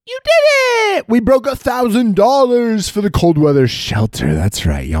You did it! We broke $1,000 for the cold weather shelter. That's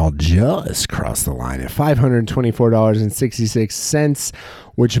right. Y'all just crossed the line at $524.66,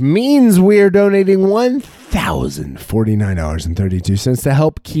 which means we're donating $1,049.32 to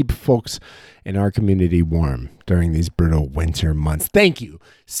help keep folks in our community warm during these brutal winter months. Thank you.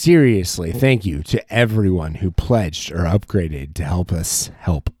 Seriously, thank you to everyone who pledged or upgraded to help us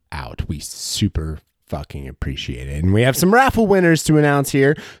help out. We super fucking appreciate it. And we have some raffle winners to announce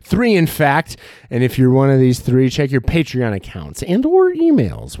here. 3, in fact. And if you're one of these 3, check your Patreon accounts and or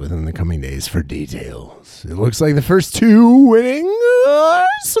emails within the coming days for details. It looks like the first 2 winning are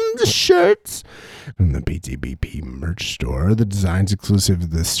some of the shirts from the PTBP merch store. The design's exclusive to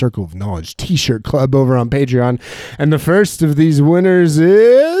the Circle of Knowledge t-shirt club over on Patreon. And the first of these winners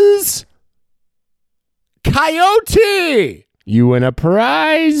is Coyote. You win a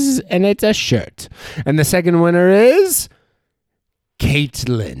prize, and it's a shirt. And the second winner is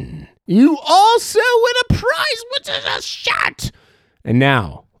Caitlin. You also win a prize, which is a shirt. And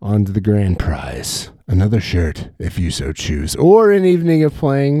now, on to the grand prize. Another shirt, if you so choose. Or an evening of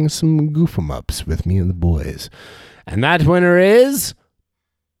playing some goof-em-ups with me and the boys. And that winner is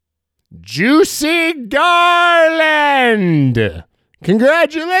Juicy Garland.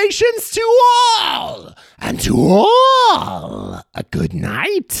 Congratulations to all, and to all, a good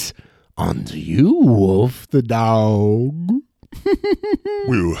night. On to you, Wolf the dog.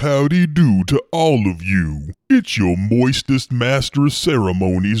 Well, howdy do to all of you. It's your moistest master of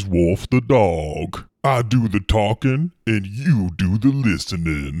ceremonies, Wolf the dog. I do the talking, and you do the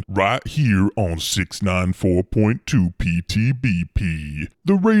listening, right here on 694.2 PTBP,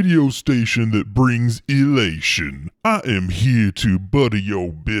 the radio station that brings elation. I am here to butter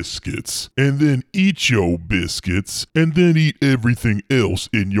your biscuits, and then eat your biscuits, and then eat everything else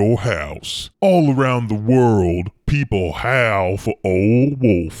in your house. All around the world, people howl for old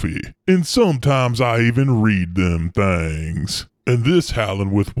Wolfie, and sometimes I even read them things. And this Howlin'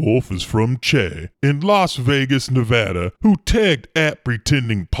 with Wolf is from Che in Las Vegas, Nevada, who tagged at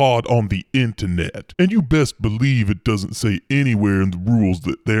Pretending Pod on the internet. And you best believe it doesn't say anywhere in the rules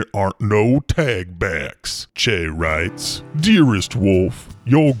that there aren't no tag backs. Che writes, Dearest Wolf,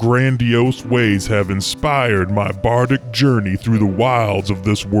 your grandiose ways have inspired my bardic journey through the wilds of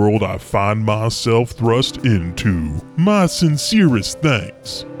this world I find myself thrust into. My sincerest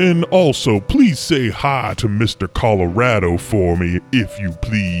thanks. And also, please say hi to Mr. Colorado for me, if you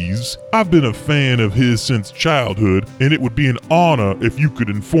please. I've been a fan of his since childhood, and it would be an honor if you could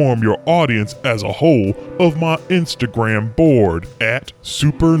inform your audience as a whole of my Instagram board at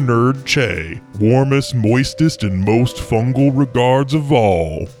SuperNerdChe. Warmest, moistest, and most fungal regards of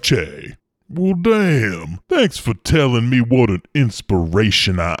all, Che. Well, damn. Thanks for telling me what an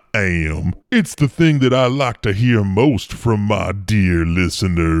inspiration I am. It's the thing that I like to hear most from my dear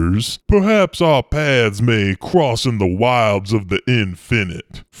listeners. Perhaps our paths may cross in the wilds of the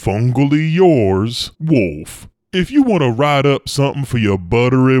infinite. Fungally yours, Wolf. If you want to write up something for your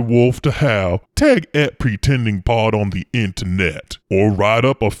buttery wolf to have, tag at Pretending Pod on the internet, or write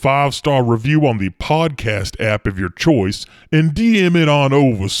up a 5-star review on the podcast app of your choice and DM it on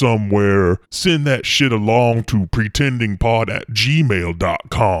over somewhere. Send that shit along to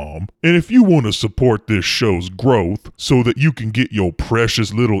pretendingpod@gmail.com. And if you want to support this show's growth so that you can get your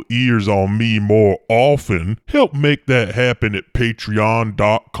precious little ears on me more often, help make that happen at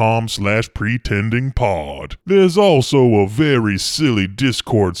patreon.com/pretendingpod. There's also a very silly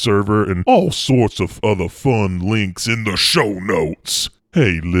Discord server and all sorts of other fun links in the show notes.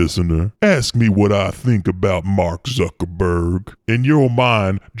 Hey, listener, ask me what I think about Mark Zuckerberg. In your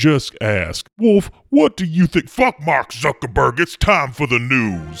mind, just ask, Wolf, what do you think? Fuck Mark Zuckerberg, it's time for the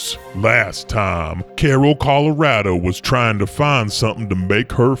news. Last time, Carol Colorado was trying to find something to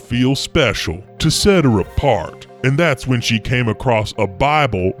make her feel special, to set her apart. And that's when she came across a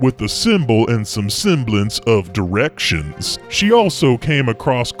Bible with a symbol and some semblance of directions. She also came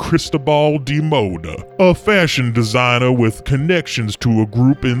across Cristobal de Moda, a fashion designer with connections to a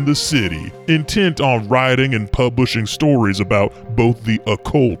group in the city, intent on writing and publishing stories about both the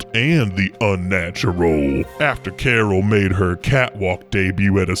occult and the unnatural. After Carol made her catwalk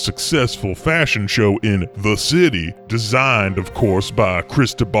debut at a successful fashion show in the city, designed of course by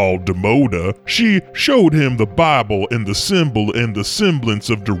Cristobal de Moda, she showed him the Bible and the symbol and the semblance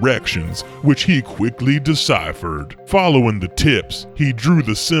of directions, which he quickly deciphered. Following the tips, he drew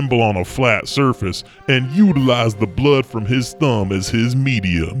the symbol on a flat surface and utilized the blood from his thumb as his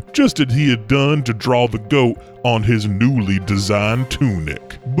medium, just as he had done to draw the goat on his newly designed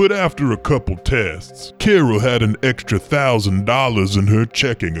tunic. But after a couple tests, Carol had an extra $1,000 in her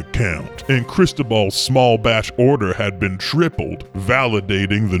checking account, and Cristobal's small batch order had been tripled,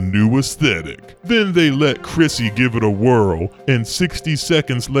 validating the new aesthetic. Then they let Chrissy give it a whirl, and 60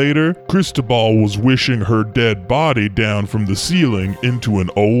 seconds later, Cristobal was wishing her dead body down from the ceiling into an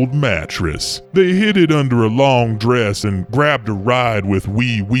old mattress. They hid it under a long dress and grabbed a ride with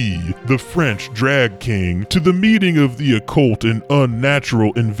Wee Wee, the French drag king, to the meeting of the Occult and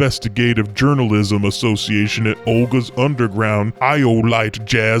Unnatural Investigative Journalism Association at Olga's underground Iolite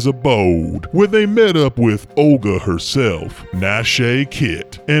Jazz abode, where they met up with Olga herself, Nashe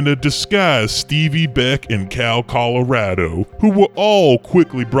Kit, and a disguised Stevie Beck and Cal Colorado, who were all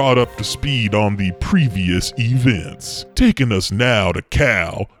quickly brought up to speed on the previous events. Taking us now to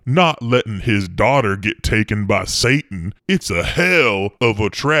Cal, not letting his daughter get taken by Satan. It's a hell of a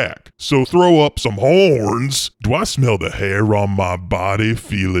track, so throw up some horns. Do I smell the hair on my body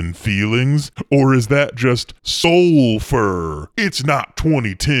feeling feelings? Or is that just soul fur? It's not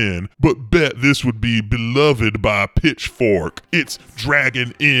 2010, but bet this would be beloved by Pitchfork. It's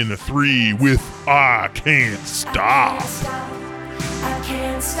Dragon in 3 with I Can't Stop. I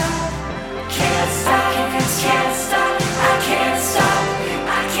can't stop, can't stop, can't stop, I can't stop,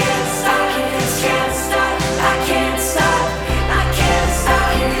 I can't stop, can't stop, I can't stop, I can't stop,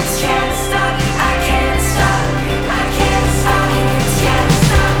 can't stop, I can't stop, I can't stop, can't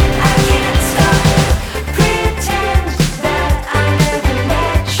stop, I can't stop. Pretend that I never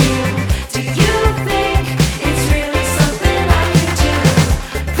met you. Do you think it's really something I could do?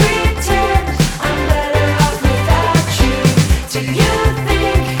 Pretend I'm better off without you. Do you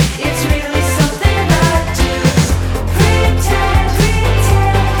think it's really something I do? Pretend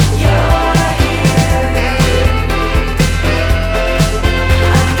you're here.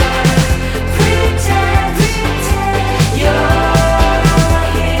 I'm gonna pretend you're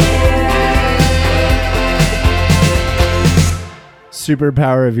here.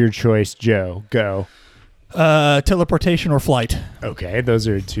 Superpower of your choice, Joe. Go. Teleportation or flight. Okay, those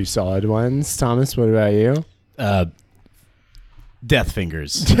are two solid ones. Thomas, what about you? Death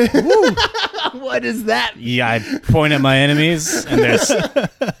fingers. What is that? Yeah, I point at my enemies and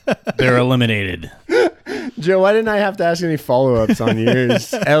they're eliminated. Joe, why didn't I have to ask any follow-ups on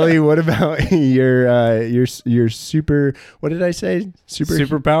yours? Ellie, what about your super? What did I say?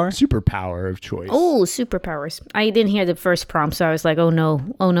 Superpower? Superpower of choice. Oh, superpowers. I didn't hear the first prompt, so I was like, oh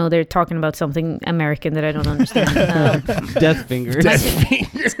no, they're talking about something American that I don't understand. Death fingers. Death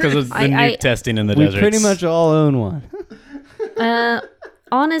fingers. Because of the nuke testing in the We desert. pretty much all own one.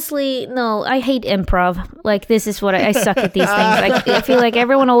 Honestly, no, I hate improv. Like, this is what I suck at these things. I feel like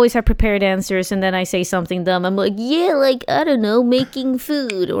everyone always have prepared answers, and then I say something dumb. I'm like, yeah, like, I don't know, making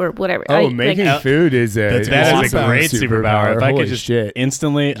food or whatever. Making food is a That is a great superpower. If I Holy could just shit.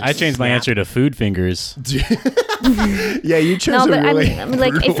 instantly, I changed my answer to food fingers. Yeah, you chose No, a but really I mean,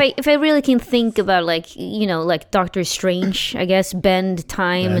 like, if I really can think about, like, you know, like Doctor Strange, I guess, bend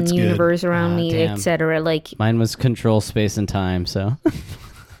time That's and good. universe around me, damn. etc. Like, Mine was control space and time, so.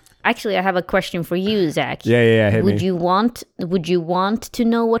 actually, I have a question for you, Zach. Yeah, hit me. Would you want to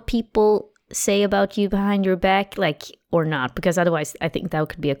know what people say about you behind your back, like, or not? Because otherwise, I think that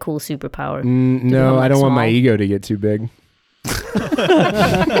could be a cool superpower. No, I don't want my ego to get too big.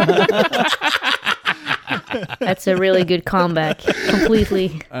 That's a really good comeback. Completely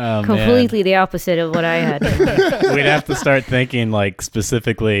the opposite of what I had. We'd have to start thinking like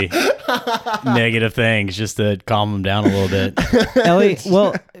specifically negative things just to calm them down a little bit. Ellie,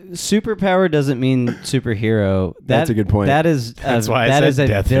 well, superpower doesn't mean superhero. That's a good point. That is That's why I that said is a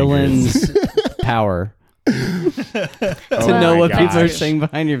death villain's power. To know what people are saying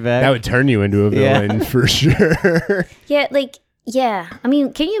behind your back. That would turn you into a villain for sure. Yeah. I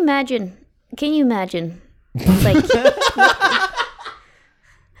mean, can you imagine? Like,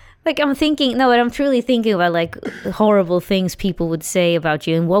 like I'm thinking. No, but I'm truly thinking about like horrible things people would say about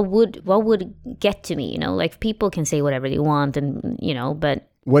you, and what would get to me. You know, like people can say whatever they want, and you know, but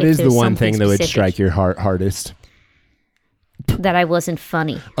What if is the there's one something thing that would specific strike your heart hardest? that I wasn't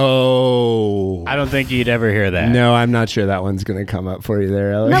funny? Oh. I don't think you'd ever hear that. No, I'm not sure that one's going to come up for you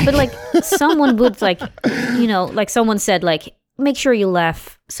there, Ellie. No, but like someone would like, you know, like someone said like, make sure you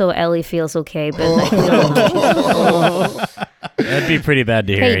laugh so Ellie feels okay. But like, we don't know. That'd be pretty bad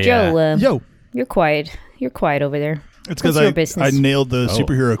to hear. Hey Joe, Yo, you're quiet. You're quiet over there. it's because What's your I business? nailed the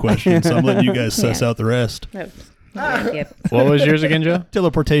superhero question, so I'm letting you guys suss Yeah. out the rest. Yep. What was yours again, Joe?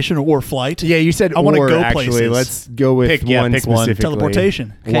 Teleportation or flight. Yeah, you said I wanna or, go actually. places. Let's go with Pick one one. specifically.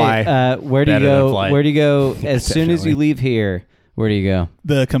 Teleportation. Okay, Why? where do you Better than go? flight. Where do you go as soon as you leave here? Where do you go?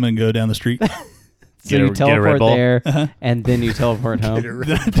 The come and go down the street. So you Get a teleport Red Bull. there, and then you teleport home.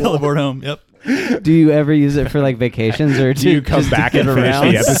 Teleport home. Yep. Do you ever use it for like vacations, or Do you come just to back get and finish around?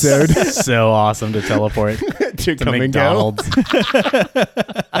 the episode? So awesome to teleport to to come and go? McDonald's.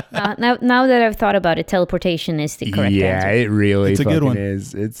 Now that I've thought about it, teleportation is the correct Yeah, answer. it really It's a good fucking one.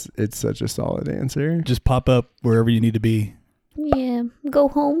 is. It's such a solid answer. Just pop up wherever you need to be. Yeah, go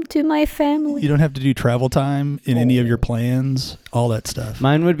home to my family. You don't have to do travel time in any of your plans. All that stuff.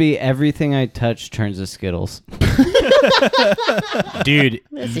 Mine would be everything I touch turns to Skittles. Dude,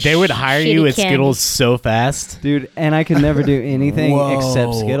 That's a they would hire you shitty at candy. Skittles so fast. Dude, and I could never do anything Whoa.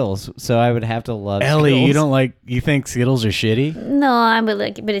 except Skittles. So I would have to love Ellie, Skittles. you think Skittles are shitty? No, but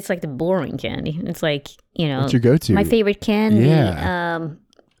it's like the boring candy. It's like, What's your go-to? my favorite candy. Yeah.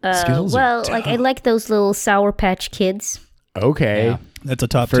 Skittles are Well, like I like those little Sour Patch Kids. Okay. Yeah. That's a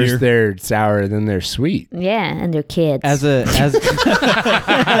top First tier. they're sour, then they're sweet. Yeah, and they're kids. as You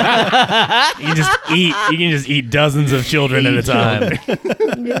can just eat dozens of children at a time.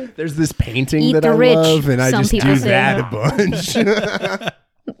 There's this painting Eat that the I rich, love, and I some just people do say. that a bunch.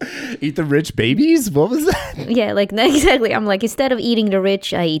 Eat the rich babies? What was that? Yeah, like exactly. I'm like, instead of eating the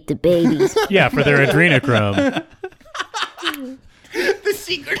rich, I eat the babies. Yeah, for their adrenochrome. The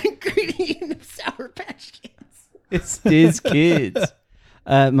secret ingredient of Sour Patch Kids. It's these kids.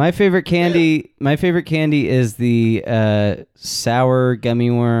 My favorite candy is the sour gummy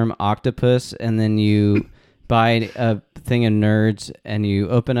worm octopus, and then you buy a thing of Nerds, and you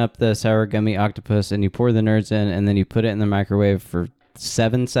open up the sour gummy octopus, and you pour the Nerds in, and then you put it in the microwave for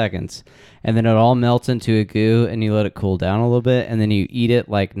 7 seconds, and then it all melts into a goo, and you let it cool down a little bit, and then you eat it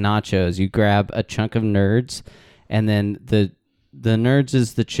like nachos. You grab a chunk of Nerds, and then the Nerds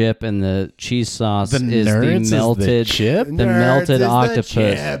is the chip, and the cheese sauce is Nerds the melted chip? the melted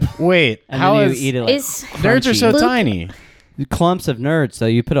octopus. Wait, And how then you is eat it like Is Nerds are so Luke- tiny? clumps of Nerds. So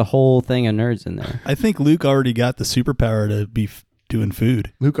you put a whole thing of Nerds in there. I think Luke already got the superpower to be doing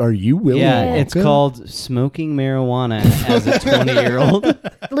food. Luke, are you willing? Yeah, it's called smoking marijuana as a 20-year-old.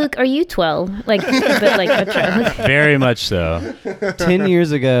 Luke, are you 12? Like, but like a child. Very much so. 10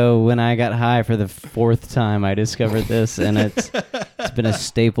 years ago, when I got high for the 4th time, I discovered this, and it's been a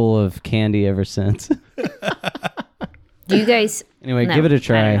staple of candy ever since. Do you guys? Anyway, No, give it a I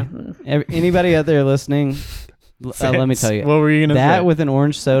try. don't know. Anybody out there listening? Let me tell you. What were you gonna that say? with an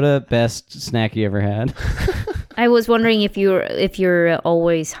orange soda, best snack you ever had. I was wondering if you're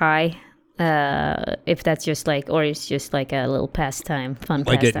always high. If that's just like, or it's just like a little pastime, fun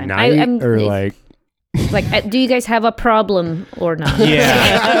Like at pastime. night or like... do you guys have a problem or not?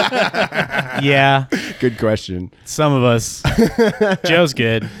 Yeah. Yeah. Good question. Some of us. Joe's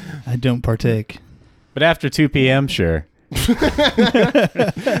good. I don't partake. But after 2 p.m., sure.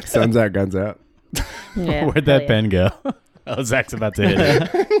 Sun's out, guns out. Yeah, Where'd hell that yeah. pen go? Oh, Zach's about to hit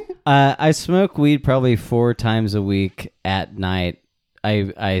it. I smoke weed probably 4 times a week at night.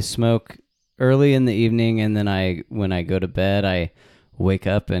 I smoke early in the evening, and then when I go to bed, I wake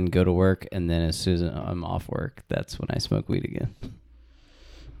up and go to work, and then as soon as I'm off work, that's when I smoke weed again.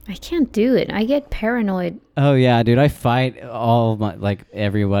 I can't do it. I get paranoid. Oh yeah, dude, I fight all my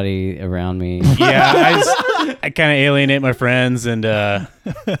everybody around me. Yeah, I kind of alienate my friends, and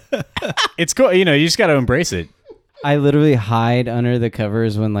it's cool. You just got to embrace it. I literally hide under the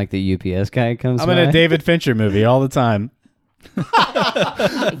covers when the UPS guy comes I'm by. in a David Fincher movie all the time.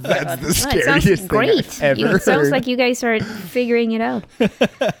 That's the It scariest sounds thing great. I've ever It sounds heard. like you guys are figuring it out.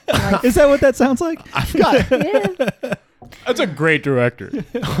 Is that what that sounds like? Yeah. That's a great director.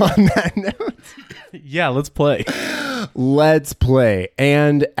 On that note, Yeah, let's play. let's play.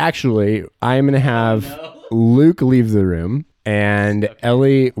 And actually, I'm going to have Luke leave the room. And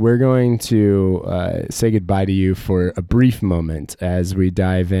Ellie, we're going to say goodbye to you for a brief moment as we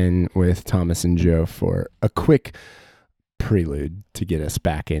dive in with Thomas and Joe for a quick prelude to get us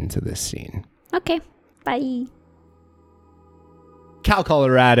back into this scene. Okay. Bye. Cal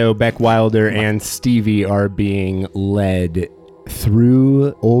Colorado, Beck Wilder, and Stevie are being led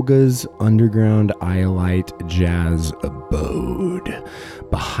through Olga's underground Iolite jazz abode,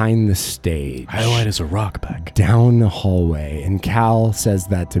 behind the stage. Highlight is a rock back. Down the hallway, and Cal says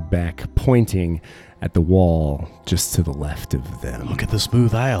that to Beck, pointing at the wall just to the left of them. Look at the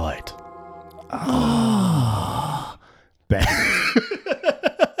smooth highlight. Beck.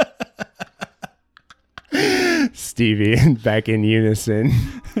 Stevie and Beck in unison.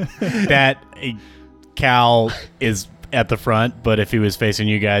 That Cal is at the front, but if he was facing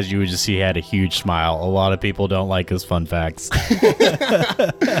you guys, you would just see he had a huge smile. A lot of people don't like his fun facts.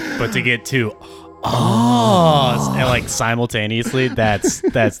 But to get to and simultaneously, that's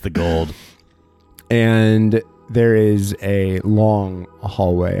the gold. And there is a long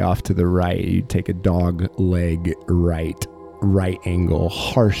hallway off to the right. You take a dog leg right angle,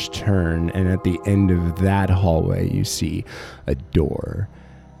 harsh turn, and at the end of that hallway, you see a door.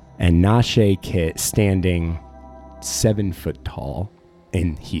 And Nashe Kit, standing 7 foot tall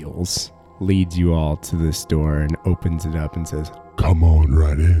in heels, leads you all to this door and opens it up and says, Come on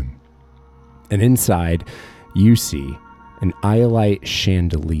right in. and inside, you see an iolite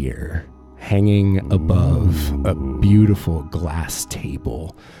chandelier hanging above a beautiful glass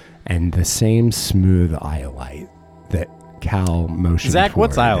table and the same smooth iolite that Cal motioned Zach,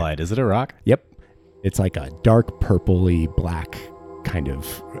 what's forward. iolite? Is it a rock? Yep. It's like a dark purpley black kind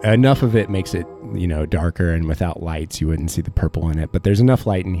of, enough of it makes it, darker, and without lights you wouldn't see the purple in it, but there's enough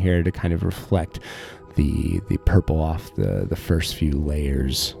light in here to kind of reflect the purple off the first few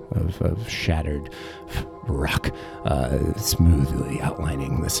layers of shattered rock, smoothly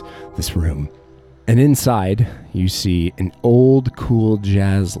outlining this room. And inside, you see an old, cool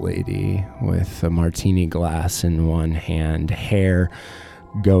jazz lady with a martini glass in one hand, hair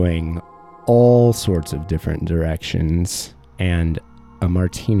going all sorts of different directions, and a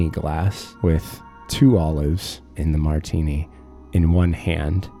martini glass with 2 olives in the martini in one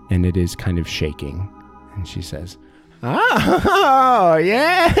hand, and it is kind of shaking. And she says, "Oh,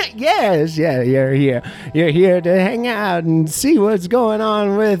 yeah, yes, yeah, you're here. You're here to hang out and see what's going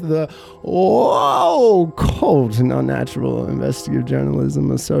on with the Cult and Unnatural Investigative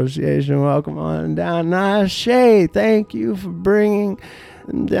Journalism Association. Welcome on down, Nashe. Thank you for bringing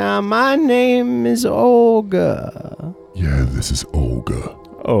them down. My name is Olga." Yeah, this is Olga.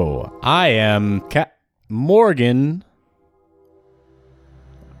 Oh, I am Morgan.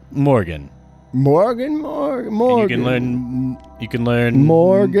 Morgan. And you can learn.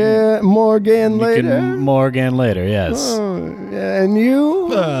 Morgan later. Morgan later. Yes. Oh, and you?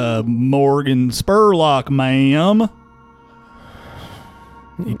 Morgan Spurlock, ma'am.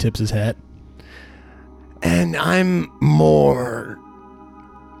 He tips his hat. And I'm more.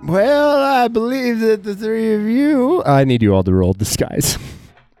 Well, I believe that the 3 of you. I need you all to roll disguise.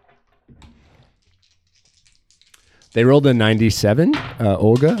 They rolled a 97.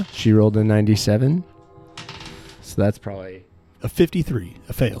 Olga, she rolled a 97. So that's probably A 53,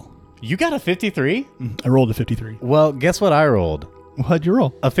 a fail. You got a 53? I rolled a 53. Well, guess what I rolled? What'd you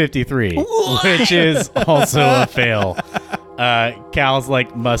roll? A 53, which is also a fail. Cal's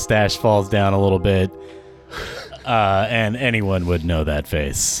mustache falls down a little bit, and anyone would know that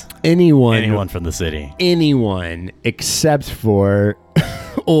face. Anyone from the city. Anyone except for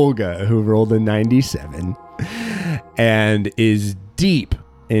Olga, who rolled a 97 and is deep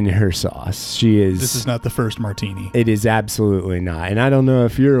in her sauce. She is. This is not the first martini. It is absolutely not. And I don't know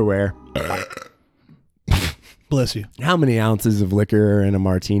if you're aware. Bless you. How many ounces of liquor are in a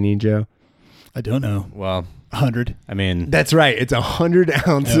martini, Joe? I don't know. Well, 100. I mean, That's right. It's 100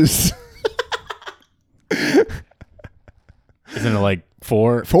 ounces. isn't it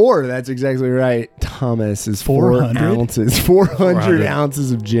 4? 4. That's exactly right. Thomas is 400? 4 ounces. 400 400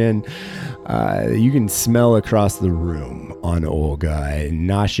 ounces of gin. You can smell across the room on Olga. And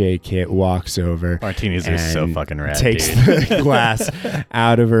Nashe Kit walks over. Martinis are so and fucking rad, takes dude. the glass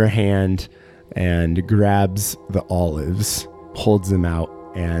out of her hand and grabs the olives, holds them out,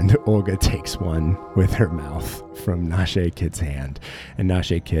 and Olga takes one with her mouth from Nashe Kit's hand. And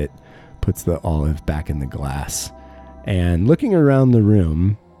Nashe Kit puts the olive back in the glass. And looking around the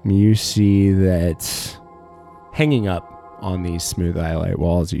room, you see that hanging up on these smooth iolite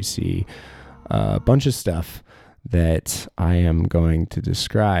walls, you see a bunch of stuff that I am going to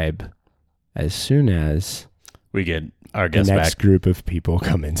describe as soon as We get our the guest next back. group of people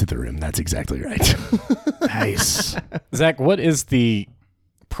come into the room. That's exactly right. Nice. Zach, what is the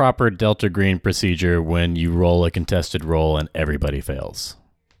proper Delta Green procedure when you roll a contested roll and everybody fails?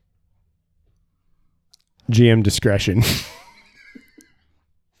 GM discretion.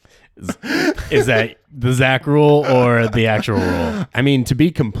 Is that the Zach rule or the actual rule? I mean, to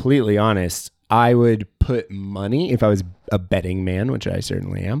be completely honest, I would put money, if I was a betting man, which I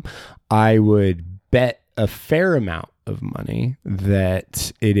certainly am, I would bet a fair amount of money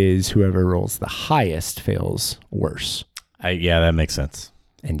that it is whoever rolls the highest fails worse. Yeah, that makes sense.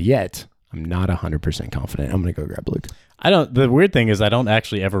 And yet, I'm not 100% confident. I'm going to go grab Luke. The weird thing is I don't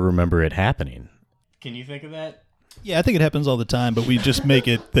actually ever remember it happening. Can you think of that? Yeah, I think it happens all the time, but we just make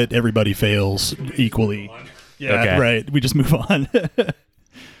it that everybody fails equally. Yeah, Okay. right. We just move on.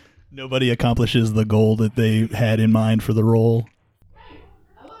 Nobody accomplishes the goal that they had in mind for the role.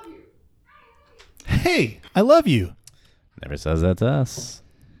 Hey, I love you. Never says that to us.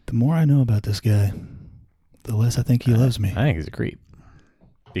 The more I know about this guy, the less I think he loves me. I think he's a creep.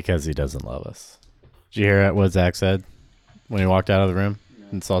 Because he doesn't love us. Did you hear what Zach said when he walked out of the room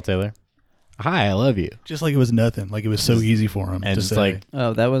and saw Taylor? Hi, I love you. Just like it was nothing. Like it was so easy for him And to it's say. like,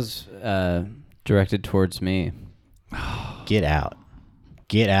 Oh, that was directed towards me. get out.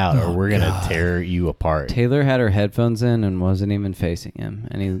 Get out, or we're going to tear you apart. Taylor had her headphones in and wasn't even facing him.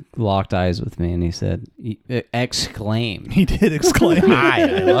 And he locked eyes with me and he said, exclaimed. he did exclaim. Hi,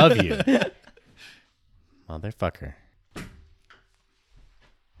 I love you. Motherfucker.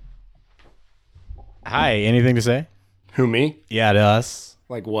 Hi, anything to say? Who, me? Yeah, to us.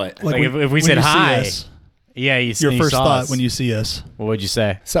 Like what? Like when- if we when said you see hi. us, Yeah, you your you first saw thought us. when you see us. What would you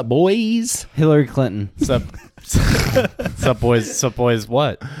say? Sup, boys? Hillary Clinton. Sup, sup boys,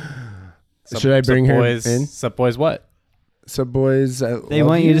 what? Should I bring sup her boys, in? Sup boys what? Sup, boys? They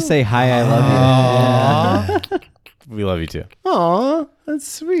want you to say, hi, I love you. We love you too. Aw, that's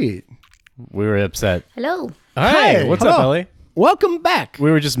sweet. We were upset. Hello. Hey, what's up, hello. Ellie? Welcome back. We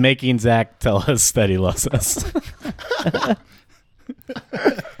were just making Zach tell us that he loves us.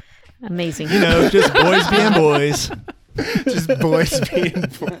 Amazing. You know, just boys being boys. Just boys being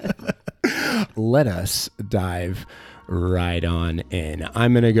Let us dive right on in.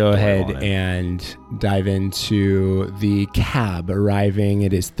 I'm going to go ahead and dive into the cab arriving.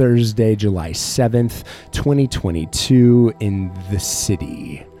 It is Thursday, July 7th, 2022 in the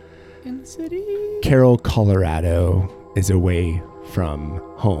city. Carroll, Colorado is away from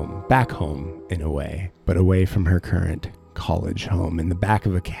home, back home in a way, but away from her current college home in the back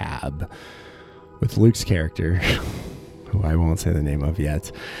of a cab with Luke's character, who I won't say the name of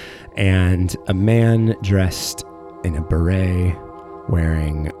yet, and a man dressed in a beret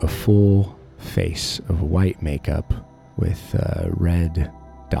wearing a full face of white makeup with red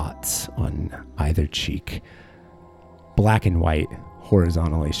dots on either cheek, black and white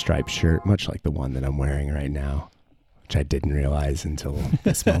horizontally striped shirt, much like the one that I'm wearing right now, which I didn't realize until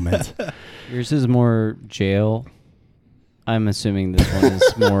this moment. Yours is more jail. I'm assuming this one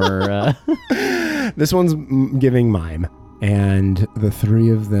is more... This one's giving mime. And the three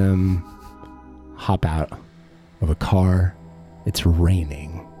of them hop out of a car. It's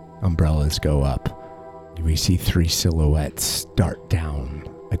raining. Umbrellas go up. We see three silhouettes dart down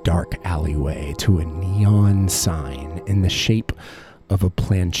a dark alleyway to a neon sign in the shape of a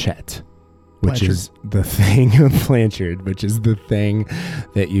planchette, which is the thing of Blanchard, which is the thing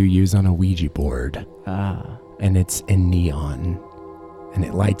that you use on a Ouija board. And it's in neon. And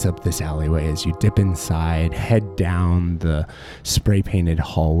it lights up this alleyway as you dip inside, head down the spray-painted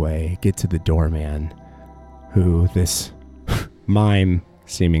hallway, get to the doorman, who this mime,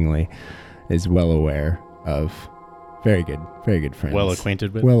 seemingly, is well aware of. Very good friends. Well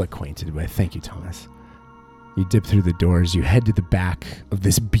acquainted with. Well acquainted with. Thank you, Thomas. You dip through the doors, you head to the back of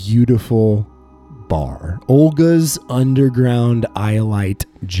this beautiful bar, Olga's Underground Iolite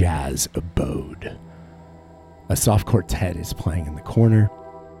Jazz Abode. A soft quartet is playing in the corner.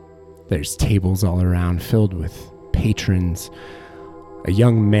 There's tables all around filled with patrons. A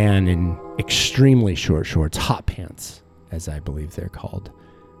young man in extremely short shorts, hot pants, as I believe they're called,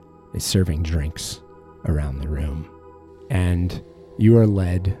 is serving drinks around the room. And you are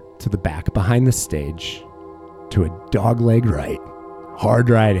led to the back behind the stage to a dogleg right, hard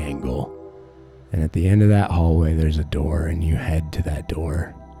right angle. And at the end of that hallway, there's a door, and you head to that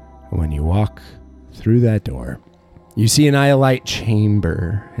door. And when you walk through that door, you see an iolite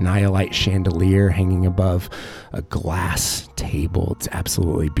chamber, an iolite chandelier hanging above a glass table. It's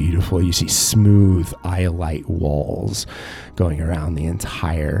absolutely beautiful. You see smooth iolite walls going around the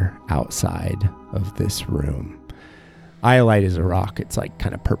entire outside of this room. Iolite is a rock. It's like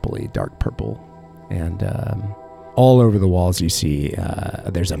kind of purpley, dark purple. And all over the walls you see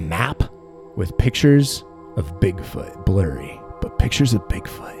there's a map with pictures of Bigfoot, blurry, but pictures of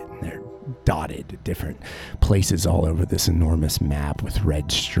Bigfoot. And they're dotted at different places all over this enormous map with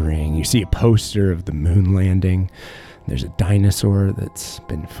red string. You see a poster of the moon landing. There's a dinosaur that's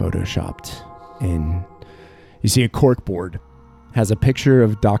been photoshopped in. You see a corkboard. Has a picture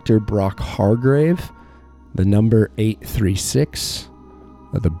of Dr. Brock Hargrave, the number 836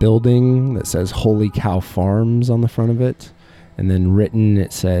 of the building that says Holy Cow Farms on the front of it. And then written,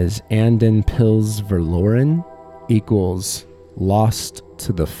 it says Anden Pills Verloren equals lost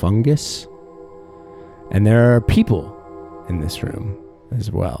to the fungus. And there are people in this room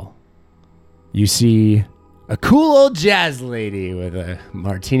as well. You see a cool old jazz lady with a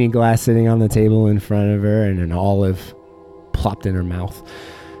martini glass sitting on the table in front of her and an olive plopped in her mouth.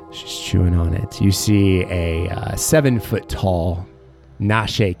 She's chewing on it. You see a 7-foot tall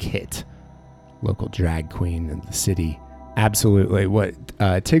Nashe Kit, local drag queen in the city. Absolutely. What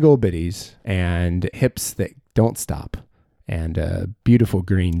tiggle bitties and hips that don't stop, and a beautiful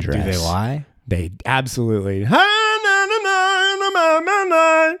green dress. Do they lie? They absolutely.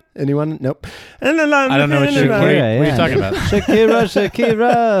 Anyone? Nope. I don't know what you're Shakira, what are you yeah. talking about.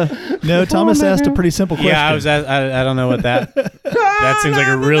 Shakira. No, Thomas asked a pretty simple question. Yeah, I don't know what that. That seems like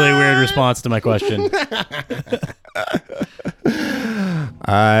a really weird response to my question.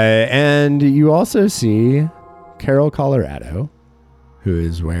 And you also see Carol Colorado, who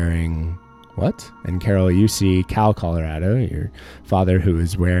is wearing what? And Carol, you see Cal Colorado, your father, who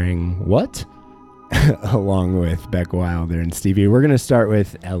is wearing what? Along with Beck Wilder and Stevie. We're going to start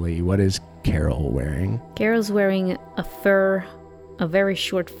with Ellie. What is Carol wearing? Carol's wearing a very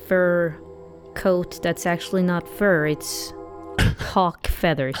short fur coat that's actually not fur. It's hawk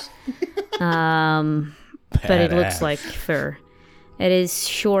feathers. But it looks like fur. It is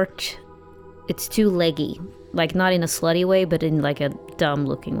short. It's too leggy. Like, not in a slutty way, but in like a dumb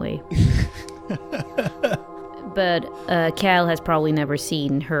looking way. But Cal has probably never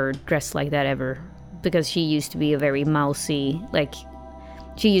seen her dressed like that ever, because she used to be a very mousy, like,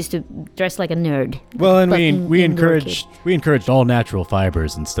 she used to dress like a nerd. Well, and But we in encouraged all natural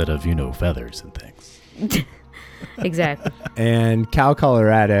fibers instead of, feathers and things. Exactly. And Cal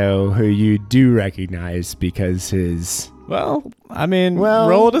Colorado, who you do recognize because his... Roll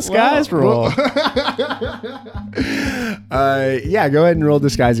a disguise roll. Yeah, go ahead and roll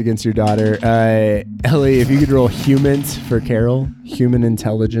disguise against your daughter. Ellie, if you could roll humans for Carol, human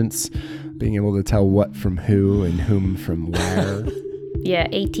intelligence, being able to tell what from who and whom from where. Yeah,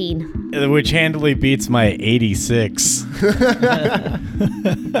 18. Which handily beats my 86.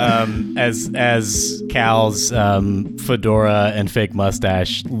 As Cal's fedora and fake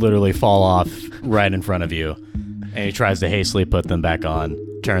mustache literally fall off right in front of you. And he tries to hastily put them back on,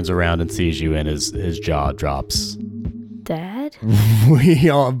 turns around and sees you, and his jaw drops. Dad? We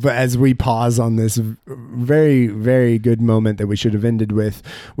all, as we pause on this very, very good moment that we should have ended with,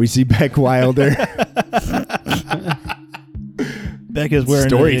 we see Beck Wilder. Beck is wearing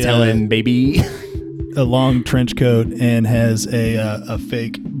storytelling, baby. a long trench coat and has a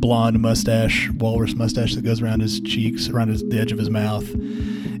fake blonde mustache, walrus mustache that goes around his cheeks, around the edge of his mouth.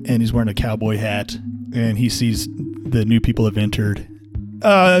 And he's wearing a cowboy hat. And he sees the new people have entered.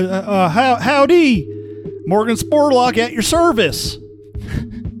 Howdy! Morgan Sporlock at your service.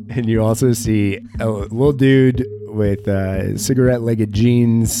 And you also see a little dude with cigarette-legged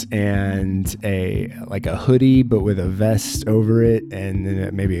jeans and a hoodie, but with a vest over it, and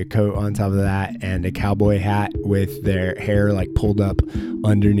then maybe a coat on top of that, and a cowboy hat with their hair like pulled up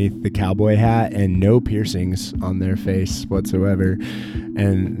underneath the cowboy hat, and no piercings on their face whatsoever.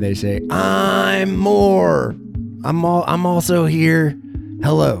 And they say, "I'm Moore. I'm also here.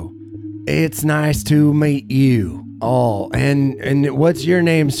 Hello. It's nice to meet you." Oh, and what's your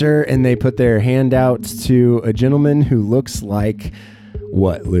name, sir? And they put their hand out to a gentleman who looks like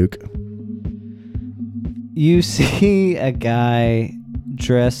what, Luke? You see a guy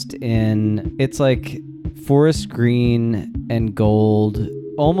dressed in, it's like forest green and gold,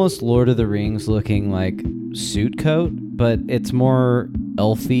 almost Lord of the Rings looking like suit coat, but it's more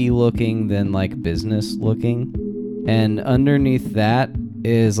elfy looking than like business looking. And underneath that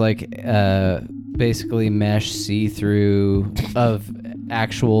is like basically mesh see-through of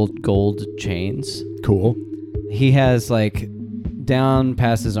actual gold chains. Cool. He has like down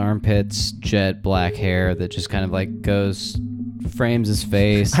past his armpits jet black hair that just kind of like frames his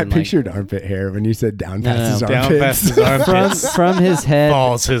face. I and, pictured armpit hair when you said down past his Down armpits. past his armpits. from his head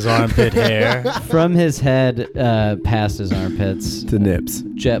Falls his armpit hair. from his head past his armpits to nips.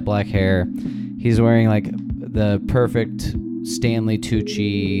 jet black hair. He's wearing like the perfect Stanley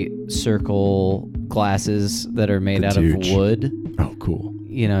Tucci circle glasses that are made out of wood. Oh, cool.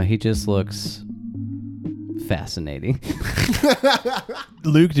 You know, he just looks fascinating.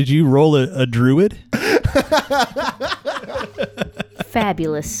 Luke, did you roll a druid?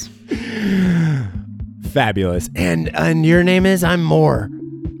 Fabulous. Fabulous. And your name is? I'm Moore.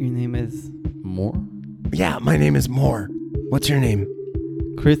 Your name is Moore? Yeah, my name is Moore. What's your name?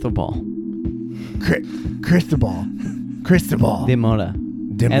 Cristobal. Cristobal. De Mota.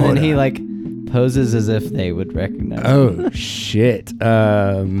 And then he like poses as if they would recognize him. Oh shit.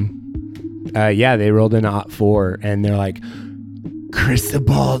 Yeah, they rolled an @4 and they're like,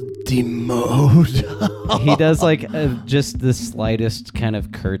 Cristobal de Mota. He does like just the slightest kind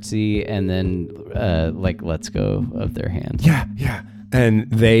of curtsy and then like lets go of their hand. Yeah. And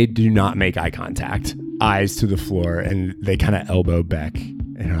they do not make eye contact. Eyes to the floor, and they kind of elbow Beck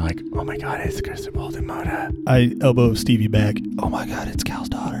and are like, "Oh my God, it's Cristobal de Mota." I elbow Stevie back. Oh my God, it's Cal's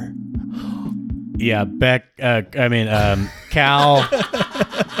daughter. Yeah, Beck. Cal.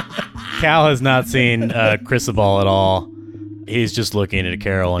 Cal has not seen Cristobal at all. He's just looking at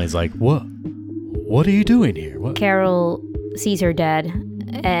Carol, and he's like, "What? What are you doing here? What? Carol sees her dad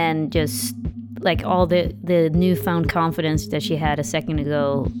and just like all the newfound confidence that she had a second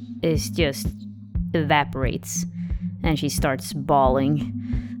ago is just evaporates, and she starts bawling.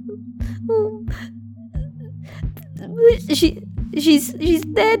 She's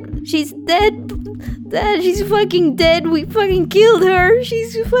dead. She's dead. Dad, she's fucking dead. We fucking killed her.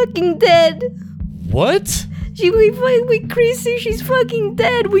 She's fucking dead. What? We Chrissy, she's fucking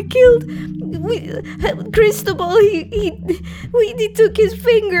dead. We killed Cristobal. He took his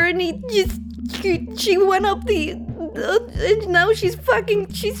finger and she went up and now we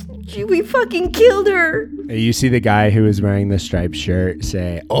fucking killed her. You see the guy who was wearing the striped shirt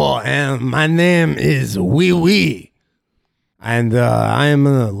say, "Oh, and my name is Wee Wee. And I am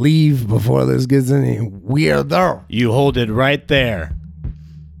going to leave before this gets any weirder." You hold it right there.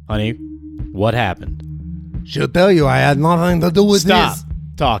 Honey, what happened? She'll tell you I had nothing to do with Stop this.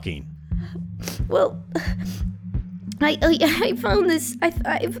 talking. Well, I found this. I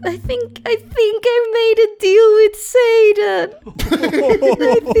think I made a deal with Satan.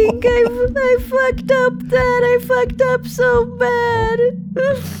 I fucked up, Dad. I fucked up so bad.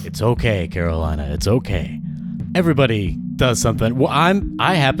 It's okay, Carolina. It's okay. Everybody does something. Well,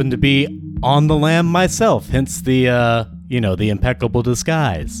 I happen to be on the lam myself, hence the the impeccable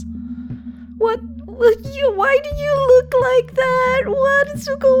disguise. What? Why do you look like that? What is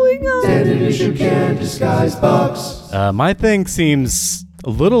going on? Edition can disguise box. My thing seems a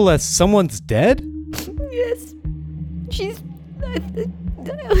little less. Someone's dead? Yes, she's dead.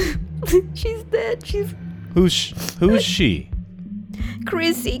 Who's she?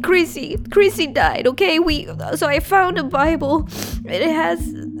 Chrissy died. Okay, so I found a Bible. It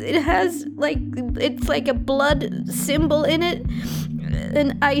has like it's like a blood symbol in it.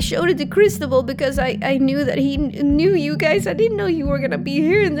 And I showed it to Cristobal because I knew that he knew you guys. I didn't know you were gonna be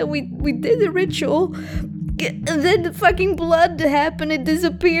here, and then we did the ritual. And then the fucking blood happened, it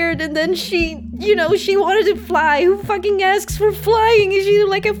disappeared, and then she wanted to fly. Who fucking asks for flying? Is she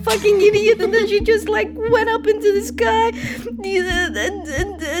like a fucking idiot? And then she just like went up into the sky,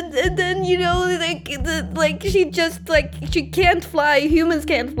 and then she just like she can't fly. Humans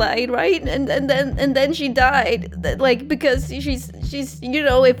can't fly, right? And then she died, like because she's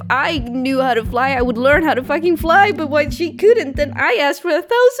if I knew how to fly, I would learn how to fucking fly. But when she couldn't, then I asked for $1,000,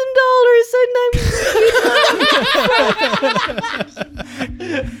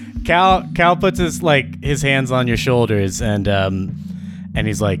 and Cal puts his hands on your shoulders and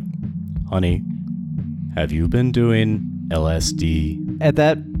he's like, "Honey, have you been doing LSD?" At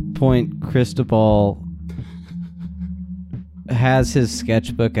that point, Cristobal has his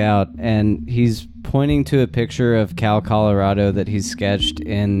sketchbook out and he's pointing to a picture of Cal, Colorado that he's sketched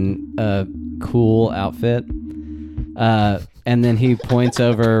in a cool outfit. And then he points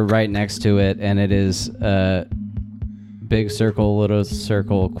over right next to it, and it is a big circle, little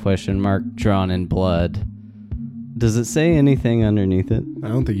circle, question mark drawn in blood. Does it say anything underneath it? I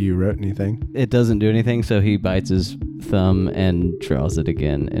don't think you wrote anything. It doesn't do anything, so he bites his thumb and draws it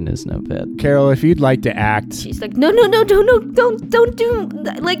again in his notepad. Carol, if you'd like to act. she's like, no, don't do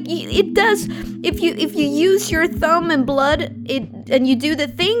like it does. If you use your thumb and blood, and you do the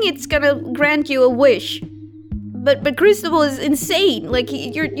thing, it's gonna grant you a wish. But Cristobal is insane. Like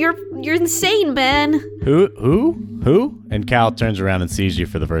you're insane, man. Who? And Cal turns around and sees you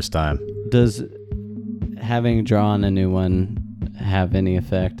for the first time. Does having drawn a new one have any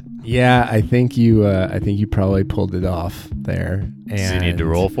effect? Yeah, I think you probably pulled it off there. And Does he need to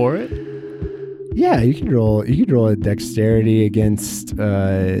roll for it? Yeah, you could roll a dexterity against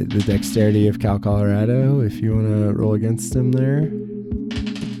the dexterity of Cal Colorado if you want to roll against him there.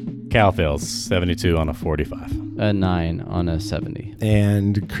 Cal fails 72 on a 45. A 9 on a 70.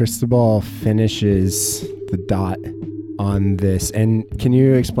 And Cristobal finishes the dot on this. And can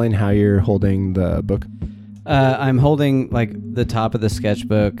you explain how you're holding the book? I'm holding like the top of the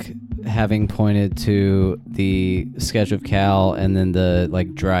sketchbook, having pointed to the sketch of Cal and then the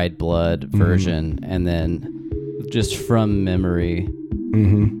like dried blood version, and then just from memory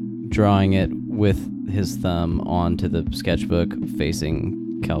drawing it with his thumb onto the sketchbook facing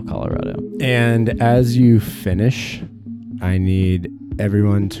Cal, Colorado. And as you finish, I need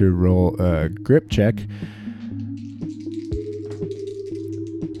everyone to roll a grip check.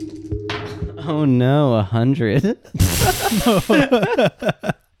 Oh no, 100.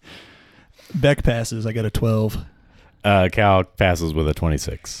 Beck passes. I got a 12. Cal passes with a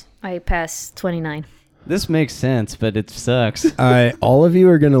 26. I pass 29. This makes sense, but it sucks. All of you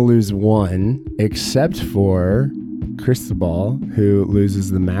are going to lose 1, except for Cristobal, who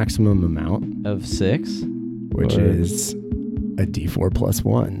loses the maximum amount Of 6? which Or- is a d4 plus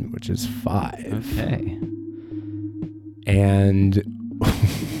 1, which is 5. Okay. And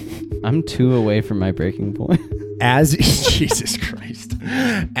I'm 2 away from my breaking point. as Jesus Christ,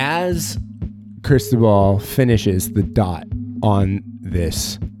 as Cristobal finishes the dot on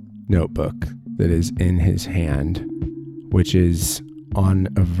this notebook that is in his hand, which is on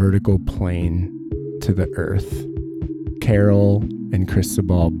a vertical plane to the earth, Carol and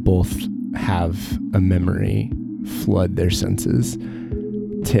Cristobal both have a memory flood their senses.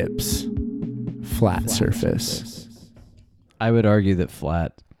 Tips, flat surface. I would argue that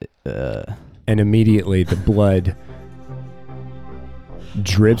flat. And immediately the blood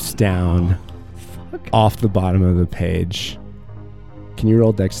drips down off the bottom of the page. Can you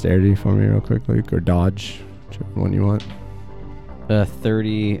roll dexterity for me real quick, Luke, or dodge, whichever one you want?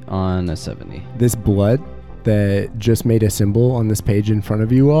 30 on a 70. This blood that just made a symbol on this page in front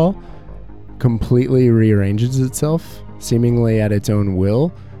of you all completely rearranges itself, seemingly at its own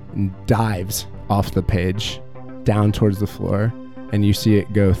will, and dives off the page down towards the floor, and you see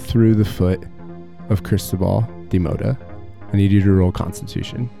it go through the foot of Cristobal Demoda. I need you to roll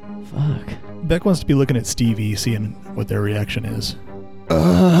Constitution. Fuck. Beck wants to be looking at Stevie, seeing what their reaction is.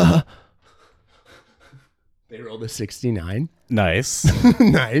 They rolled a 69. Nice.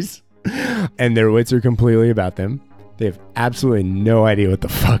 Nice. And their wits are completely about them. They have absolutely no idea what the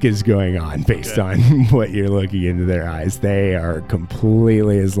fuck is going on based on what you're looking into their eyes. They are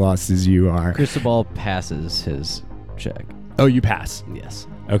completely as lost as you are. Cristobal passes his check. Oh, you pass. Yes.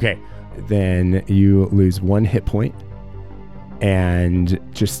 Okay. Then you lose 1 hit point and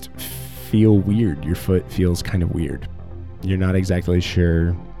just feel weird. Your foot feels kind of weird. You're not exactly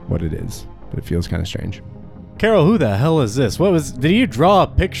sure what it is, but it feels kind of strange. Carol, who the hell is this? Did you draw a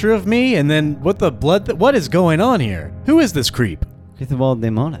picture of me? And then what is going on here? Who is this creep? Cristobal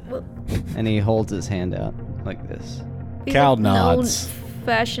Demona. And he holds his hand out like this. He's Cal a known nods.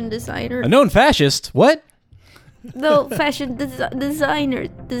 fashion designer. A known fascist? What? No, fashion designer,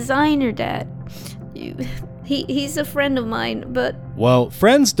 Dad. He's a friend of mine, but Well,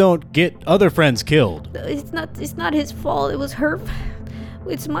 friends don't get other friends killed. it's not his fault. It was her.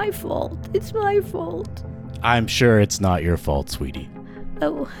 It's my fault. It's my fault. I'm sure it's not your fault, sweetie.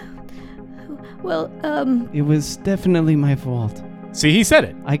 Oh, well, It was definitely my fault. See, he said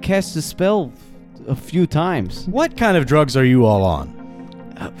it. I cast a spell a few times. What kind of drugs are you all on?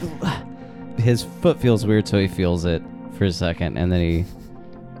 His foot feels weird, so he feels it for a second, and then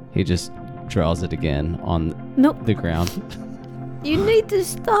he just draws it again on no, the ground. you need to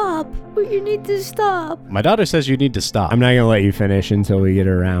stop. You need to stop. My daughter says you need to stop. I'm not going to let you finish until we get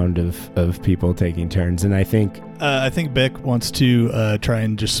a round of people taking turns. And I think Beck wants to try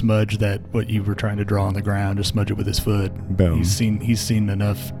and just smudge what you were trying to draw on the ground. Just smudge it with his foot. Boom. He's seen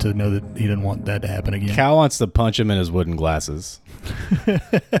enough to know that he didn't want that to happen again. Cal wants to punch him in his wooden glasses.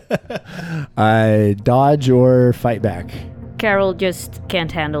 dodge or fight back. Carol just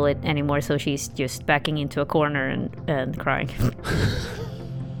can't handle it anymore, so she's just backing into a corner and crying.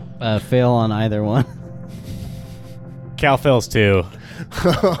 Fail on either one. Cal fails too.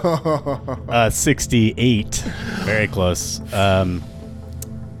 68. Very close.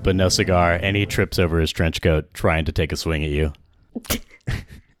 But no cigar, and he trips over his trench coat trying to take a swing at you.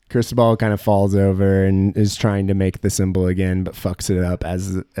 Cristobal kind of falls over and is trying to make the symbol again, but fucks it up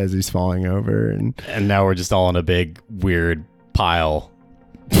as he's falling over. And now we're just all in a big, weird pile.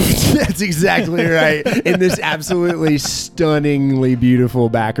 that's exactly right. In this absolutely stunningly beautiful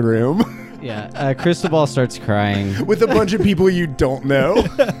back room Yeah, Cristobal starts crying. with a bunch of people you don't know.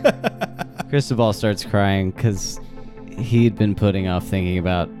 Cristobal starts crying because he'd been putting off thinking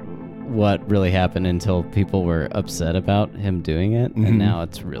about what really happened until people were upset about him doing it, and now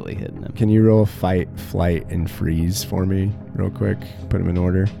it's really hitting him. Can you roll fight, flight, and freeze for me real quick? Put them in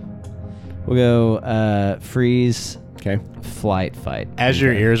order. We'll go freeze, Okay. flight, fight. As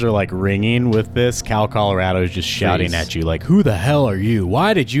your ears are like ringing with this, Cal Colorado is just shouting Freeze. at you like, who the hell are you?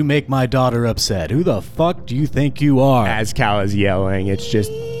 Why did you make my daughter upset? Who the fuck do you think you are? As Cal is yelling, it's just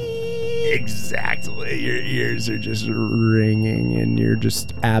exactly. Your ears are just ringing and you're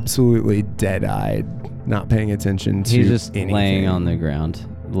just absolutely dead-eyed, not paying attention to He's just anything. laying on the ground,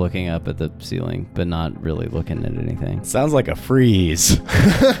 looking up at the ceiling, but not really looking at anything. Sounds like a freeze.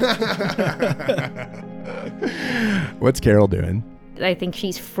 What's Carol doing? I think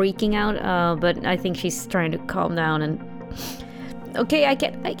she's freaking out, but I think she's trying to calm down and... Okay, I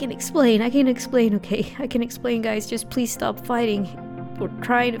can explain. Okay, I can explain, guys. Just please stop fighting. We're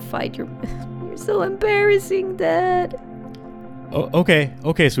trying to fight. You're so embarrassing, Dad. Oh,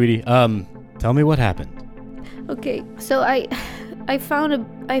 okay, sweetie. Tell me what happened. Okay, so I found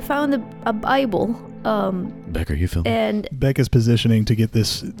a Bible. Beck, are you filming? and Becca's positioning to get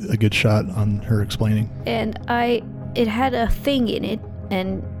this a good shot on her explaining. it had a thing in it.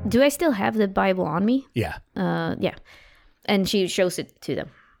 And do I still have the Bible on me? Yeah. Yeah. And she shows it to them.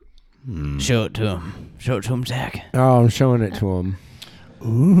 Show it to him, Zach. Oh, I'm showing it to him.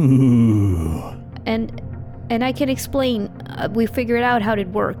 Ooh. And I can explain. We figured out how it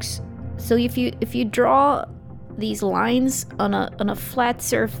works. So if you draw these lines on a flat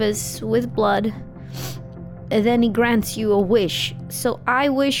surface with blood, and then he grants you a wish. So I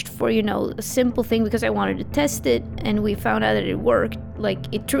wished for, a simple thing because I wanted to test it, and we found out that it worked. Like,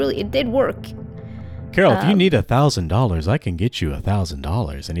 it did work. Carol, if you need $1,000, I can get you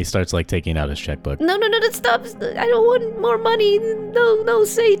 $1,000. And he starts like taking out his checkbook. No, that stops. I don't want more money. No,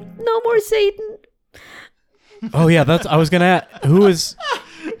 Satan. No more Satan. Oh yeah, I was gonna ask, who is...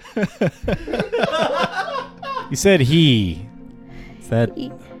 You said he. Is that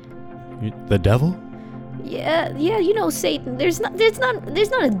the devil? Yeah, Satan. There's not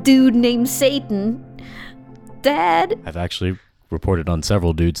a dude named Satan. Dad. I've actually reported on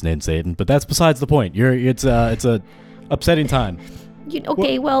several dudes named Satan, but that's besides the point. It's a upsetting time.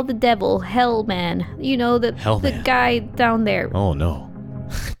 Well, the devil, hell man. The Hellman. guy down there. Oh no.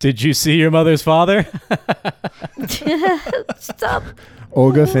 Did you see your mother's father? Stop.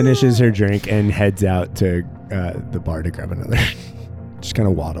 Olga finishes her drink and heads out to the bar to grab another. Just kind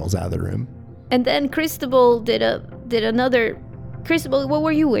of waddles out of the room. And then Cristobal did another. Cristobal, what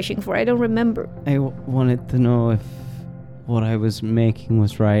were you wishing for? I don't remember. I wanted to know if what I was making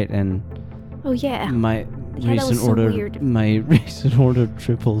was right, and Oh yeah. my Yeah, that was recent so order, weird. my recent order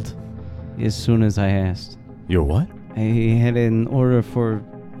tripled as soon as I asked. Your what? I had an order for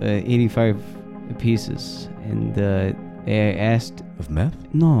 85 pieces, and I asked, Of meth?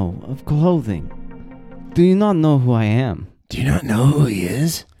 no, of clothing. Do you not know who I am? Do you not know who he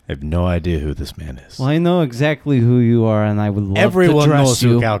is? I have no idea who this man is. Well, I know exactly who you are, and I would love Everyone to trust knows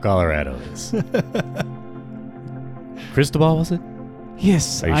you. who Cal Colorado is. Cristobal, was it?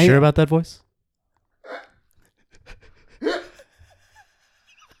 Yes, Are you sure about that voice?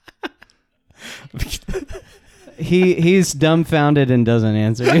 He's dumbfounded and doesn't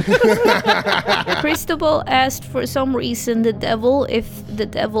answer you. Cristobal asked for some reason the devil, if the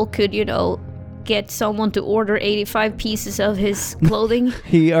devil could, get someone to order 85 pieces of his clothing.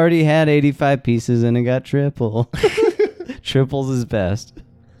 He already had 85 pieces and it got triple. Triple's his best.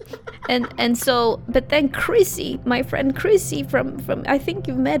 And so, but then Chrissy, my friend Chrissy from I think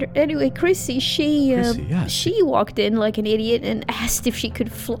you've met her. Anyway, Chrissy, yeah. she walked in like an idiot and asked if she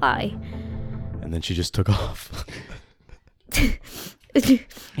could fly. And then she just took off.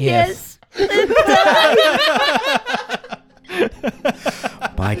 Yes.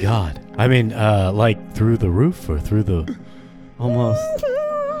 My God. I mean, like through the roof or through the... Almost.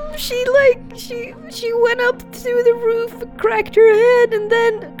 She went up to the roof, cracked her head, and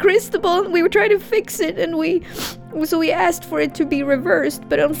then Cristobal, we were trying to fix it, and we asked for it to be reversed,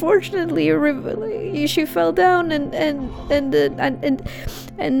 but unfortunately, she fell down, and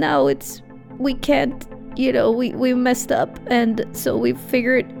now we can't, we messed up, and so we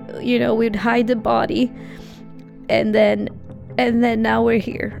figured, we'd hide the body, and then now we're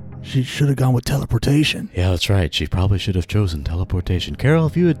here. She should have gone with teleportation. Yeah, that's right. She probably should have chosen teleportation. Carol,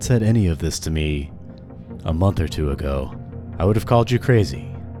 if you had said any of this to me a month or two ago, I would have called you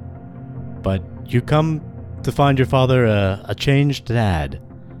crazy. But you come to find your father a changed dad.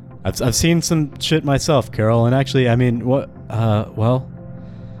 I've seen some shit myself, Carol, and actually, I mean, well,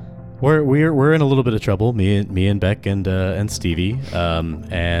 we're in a little bit of trouble. Me and Beck and Stevie,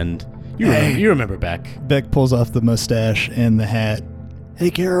 and you remember Beck. Beck pulls off the mustache and the hat. Hey,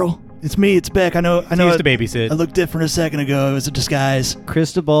 Carol, it's me. It's Beck. I know. He used to babysit. I looked different a second ago. It was a disguise.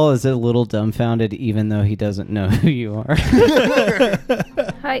 Cristobal is a little dumbfounded, even though he doesn't know who you are.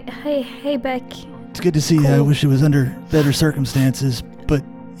 Hey, Beck. It's good to see you. I wish it was under better circumstances, but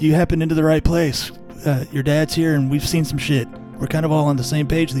you happened into the right place. Your dad's here, and we've seen some shit. We're kind of all on the same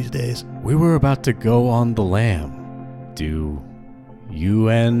page these days. We were about to go on the lam. Do you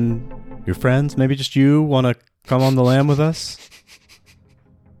and your friends, maybe just you, want to come on the lam with us?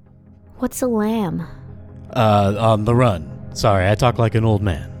 What's a lamb? On the run. Sorry, I talk like an old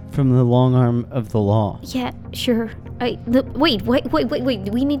man. From the long arm of the law. Yeah, sure. Wait.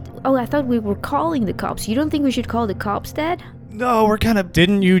 We need... Oh, I thought we were calling the cops. You don't think we should call the cops, Dad? No, we're kind of...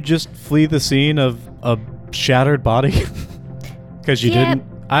 Didn't you just flee the scene of a shattered body? Because you didn't?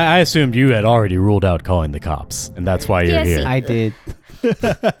 I assumed you had already ruled out calling the cops, and that's why you're Yes, here. I did.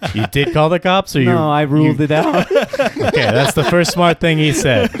 You did call the cops, or No, I ruled it out. Okay, that's the first smart thing he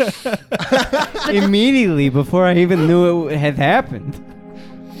said. Immediately before I even knew it had happened.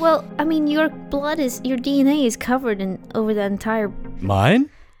 Well, I mean, your DNA is covered in over the entire. Mine?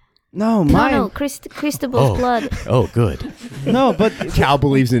 No, mine. No, Cristobal's blood. Oh, good. No, but Cal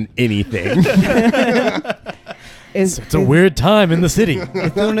believes in anything. It's a weird time in the city.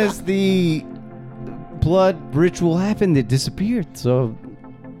 as soon as the blood ritual happened, it disappeared. So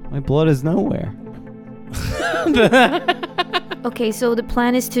my blood is nowhere. Okay, so the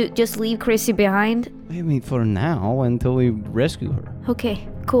plan is to just leave Chrissy behind. I mean, for now, until we rescue her. Okay,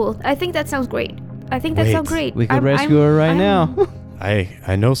 cool. I think that sounds great. Wait, We could rescue her right now.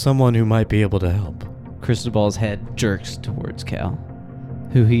 I know someone who might be able to help. Cristobal's head jerks towards Cal,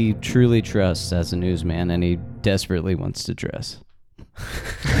 who he truly trusts as a newsman, and he desperately wants to dress.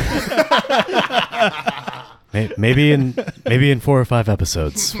 Maybe in 4 or 5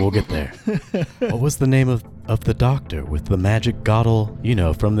 episodes we'll get there. What was the name of the doctor with the magic gottle? You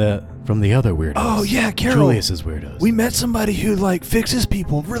know, from the other weirdos. Oh, yeah, Carol. Julius's weirdos. We met somebody who, like, fixes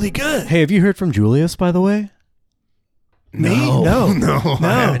people really good. Hey, have you heard from Julius, by the way? Me? No, I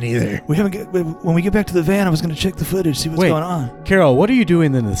haven't either. We haven't. When we get back to the van, I was going to check the footage, see what's Wait. going on. Carol, what are you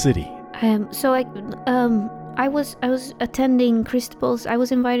doing in the city? So I was attending Cristobal's. I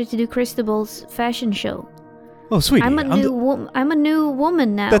was invited to do Cristobal's fashion show. Oh, sweetie. I'm a new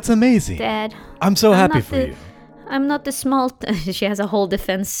woman now. That's amazing. Dad. I'm so happy not for the- you. I'm not the small. She has a whole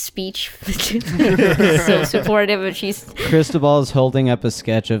defense speech. So supportive, but she's. Cristobal is holding up a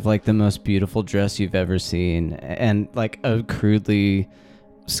sketch of like the most beautiful dress you've ever seen, and like a crudely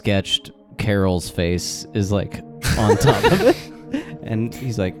sketched Carol's face is like on top of it, and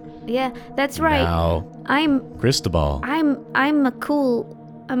he's like, Yeah, that's right. Now, I'm Cristobal. a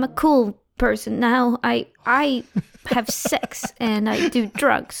cool person now. I have sex and I do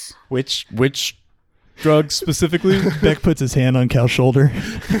drugs. Which drugs specifically? Beck puts his hand on Cal's shoulder.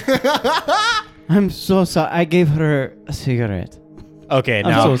 "I'm so sorry. I gave her a cigarette. Okay,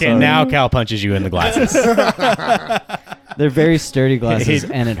 so sorry. now Cal punches you in the glasses. They're very sturdy glasses,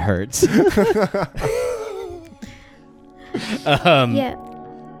 and it hurts." Yeah.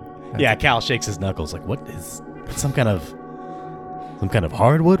 Yeah, Cal shakes his knuckles like, what is some kind of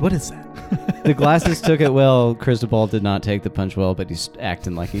hardwood? What is that? The glasses took it well. Cristobal did not take the punch well, but he's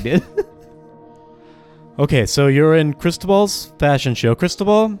acting like he did. Okay, so you're in Cristobal's fashion show.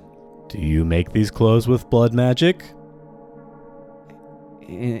 Cristobal, do you make these clothes with blood magic?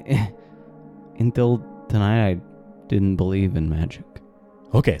 Until tonight, I didn't believe in magic.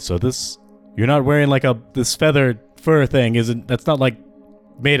 Okay, so you're not wearing like this feathered fur thing, that's not like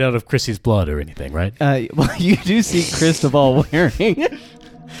made out of Chrissy's blood or anything, right? Well, you do see Cristobal wearing it.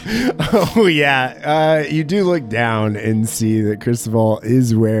 Oh yeah, you do look down and see that Cristobal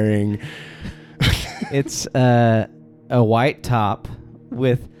is wearing. It's a white top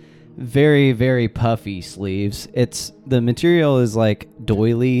with very, very puffy sleeves. The material is like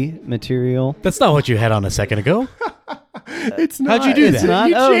doily material. That's not what you had on a second ago. It's not. How'd you do It's that? not?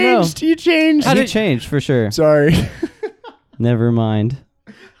 You Oh, no. changed. You changed. He changed for sure. Sorry. Never mind.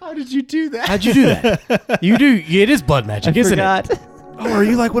 How did you do that? How'd you do that? It is blood magic, isn't Forgot. it? Oh, are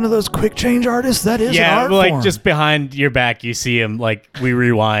you like one of those quick change artists? That is an art like form. just behind your back, you see him like we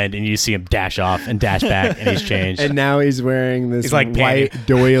rewind, and you see him dash off and dash back, and he's changed. And now he's wearing this He's like white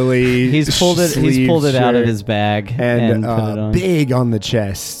doily. He's pulled it out of his bag and put it on. big on the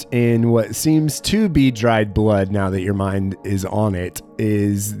chest in what seems to be dried blood. Now that your mind is on it,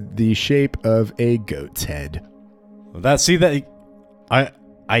 is the shape of a goat's head. I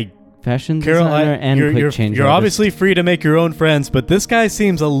Fashion Carol, designer and quick change you're artist. obviously free to make your own friends, but this guy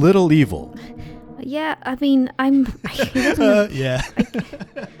seems a little evil. Yeah, I mean, yeah.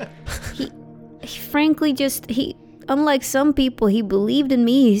 he frankly unlike some people, he believed in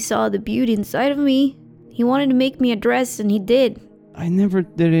me. He saw the beauty inside of me. He wanted to make me a dress, and he did. I never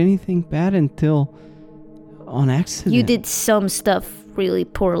did anything bad until on accident. You did some stuff really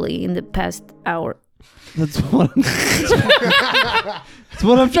poorly in the past hour. That's what that's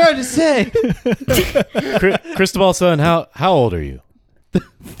what I'm trying to say. Cristobal, son, how old are you?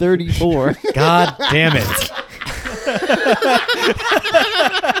 34. God damn it.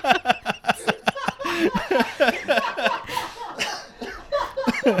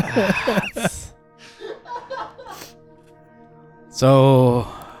 So,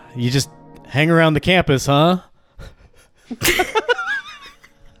 you just hang around the campus, huh?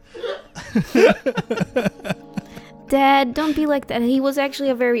 Dad, don't be like that. He was actually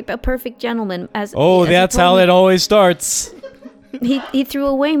a perfect gentleman. That's How it always starts. He threw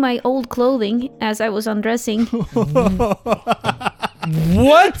away my old clothing as I was undressing. What?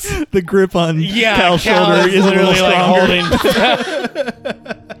 The grip on Cal's Cal shoulder is a little literally, stronger. Like, holding.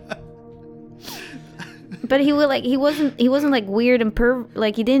 But he wasn't like weird and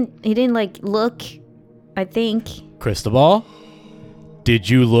like he didn't like look, I think. Cristobal, did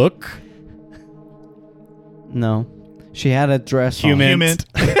you look? No. She had a dress on. Human.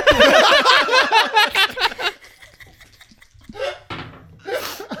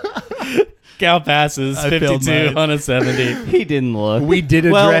 Cal passes I failed 52 mine. on a 70. He didn't look. We did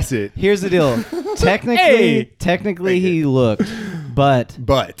address it. Here's the deal. Technically he looked, but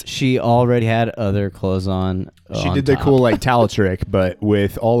But she already had other clothes on. she did the cool like towel trick, but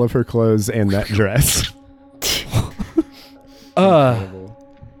with all of her clothes and that dress.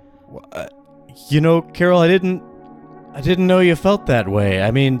 You know, Carol, I didn't know you felt that way.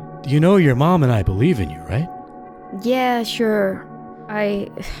 I mean, you know your mom and I believe in you, right? Yeah, sure.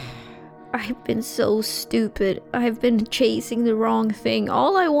 I've been so stupid. I've been chasing the wrong thing.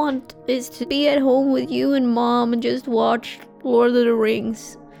 All I want is to be at home with you and Mom and just watch Lord of the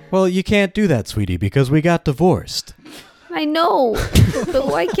Rings. Well, you can't do that, sweetie, because we got divorced. I know, but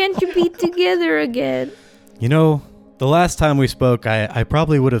why can't you be together again? You know, the last time we spoke, I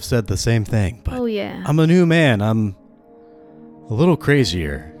probably would have said the same thing, but Oh yeah. I'm a new man. I'm a little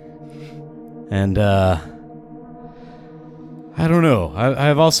crazier. And, I don't know.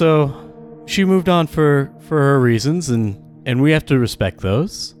 I've also... She moved on for her reasons, and we have to respect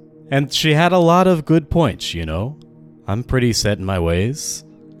those. And she had a lot of good points, you know. I'm pretty set in my ways.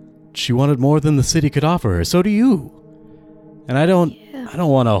 She wanted more than the city could offer her. So do you. And I don't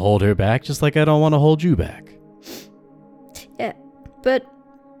want to hold her back, just like I don't want to hold you back. Yeah, but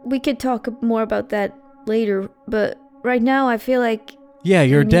we could talk more about that later. But right now, I feel like Yeah,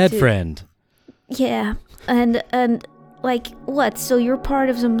 your I need dead to- friend. yeah, and like what? So you're part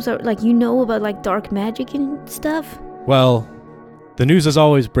of some sort like you know about like dark magic and stuff? Well, the news is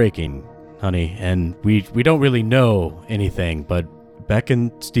always breaking, honey, and we don't really know anything, but Beck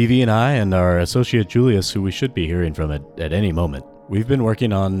and Stevie and I and our associate Julius, who we should be hearing from at any moment, we've been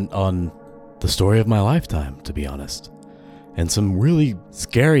working on the story of my lifetime, to be honest. And some really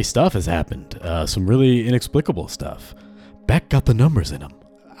scary stuff has happened, some really inexplicable stuff. Beck got the numbers in him.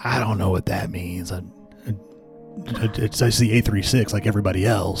 I don't know what that means. I see 836 like everybody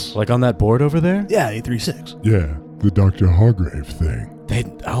else. Like on that board over there? Yeah, 836. Yeah, the Dr. Hargrave thing.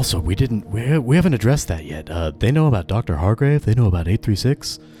 We haven't addressed that yet. They know about Dr. Hargrave, they know about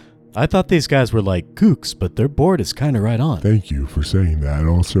 836. I thought these guys were like kooks, but their board is kind of right on. Thank you for saying that.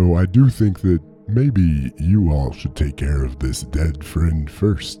 Also, I do think that maybe you all should take care of this dead friend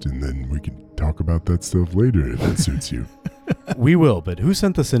first, and then we can talk about that stuff later if it suits you. We will, but who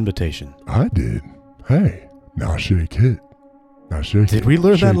sent this invitation? I did. Hey, now shake it. Now shake it. Did we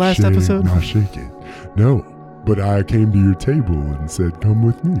learn that last episode? Now shake it. No, but I came to your table and said, come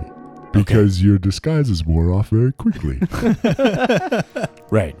with me. Because your disguises wore off very quickly.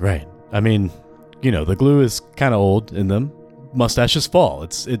 Right. I mean, you know, the glue is kind of old in them. Mustaches fall.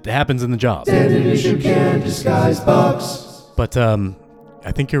 It happens in the job. But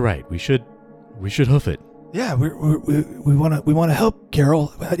I think you're right. We should hoof it. Yeah, we want to help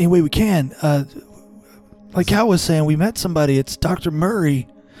Carol any way we can. Like Cal was saying, we met somebody. It's Dr. Murray.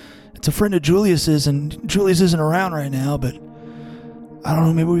 It's a friend of Julius's, and Julius isn't around right now, but I don't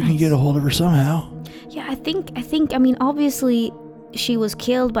know, maybe we can get a hold of her somehow. Yeah, I think I mean obviously she was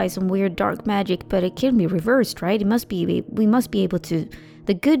killed by some weird dark magic, but it can be reversed, right? We must be able to.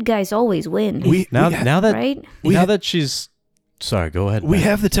 The good guys always win. Now that right? she's sorry, go ahead. We Matt.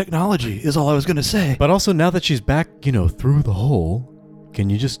 have the technology, is all I was going to say. But also now that she's back, you know, through the hole, can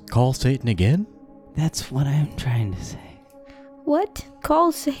you just call Satan again? That's what I'm trying to say. What?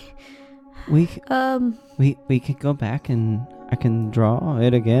 Call say We could go back and I can draw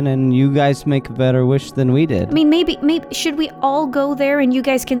it again, and you guys make a better wish than we did. I mean maybe should we all go there and you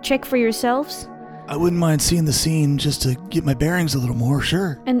guys can check for yourselves? I wouldn't mind seeing the scene just to get my bearings a little more,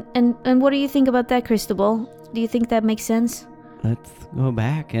 sure. And what do you think about that, Cristobal? Do you think that makes sense? Let's go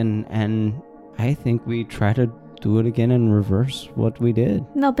back and I think we try to do it again and reverse what we did.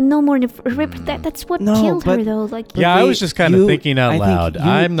 No, but no more. That's what No, killed her, but- though. Like, Yeah, I was just kind of thinking out I think loud. you-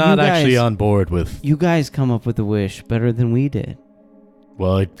 I'm not you actually guys- on board with. You guys come up with a wish better than we did.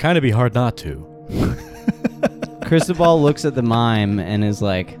 Well, it'd kind of be hard not to. Cristobal looks at the mime and is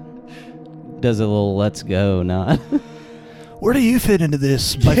like, does a little let's go nod. Where do you fit into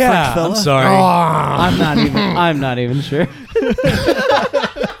this, my French fella? I'm sorry. I'm not even sure.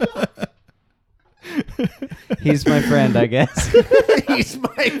 He's my friend, I guess. He's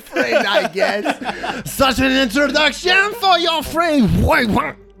my friend, I guess. Such an introduction for your friend. Wait.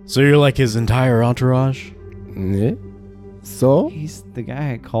 So you're like his entire entourage? Yeah. So? He's the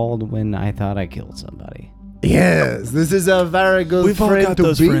guy I called when I thought I killed somebody. Yes, this is a very good We've all friend got to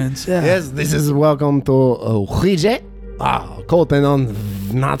those be. friends, yeah. Yes, this is welcome to Rije, Colton on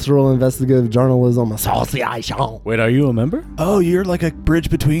Natural Investigative Journalism Association. Wait, are you a member? Oh, you're like a bridge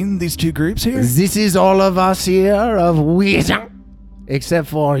between these two groups here? This is all of us here of Ouija, except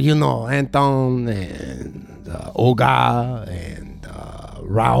for, Anton and Olga and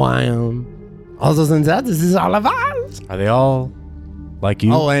Rawan. Other than that, this is all of us. Are they all like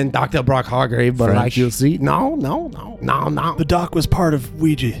you? Oh, and Dr. Brock Hargrave, but French? like you'll see, no. The doc was part of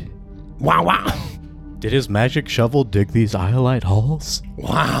Ouija. Wow. Did his magic shovel dig these iolite halls?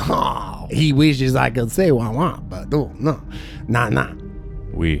 Wow. He wishes I could say wow, but no. Nah.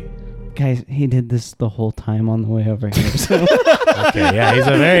 We. Guys, he did this the whole time on the way over here. So Okay, yeah, he's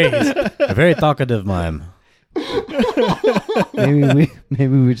a very talkative mime. maybe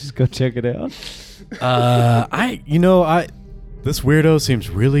we just go check it out. This weirdo seems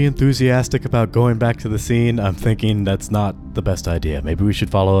really enthusiastic about going back to the scene. I'm thinking that's not the best idea. Maybe we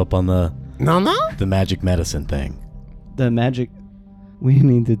should follow up on the magic medicine thing. The magic. We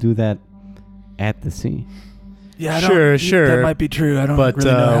need to do that at the scene. Yeah, Sure. That might be true. I don't But really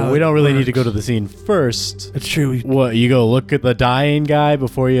know how we it don't really need to works. go to the scene first. It's true. What, you go look at the dying guy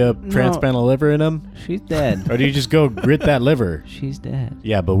before you transplant a liver in him? She's dead. Or do you just go grit that liver? She's dead.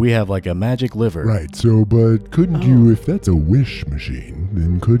 Yeah, but we have like a magic liver. Right, so, but couldn't you, if that's a wish machine,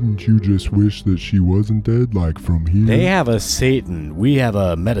 then couldn't you just wish that she wasn't dead, like from here? They have a Satan. We have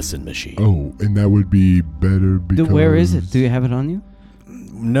a medicine machine. Oh, and that would be better because... Where is it? Do you have it on you?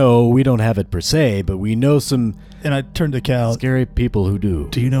 No, we don't have it per se, but we know some And I turned to Cal. scary people who do.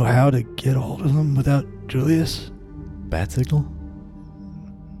 Do you know how to get a hold of them without Julius? Bat signal?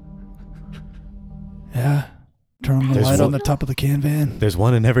 Yeah. Turn on the There's light one- on the top of the can van. There's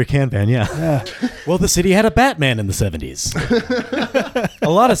one in every can van, yeah. Yeah. Well, the city had a Batman in the 70s. A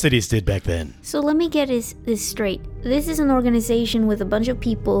lot of cities did back then. So let me get this straight. This is an organization with a bunch of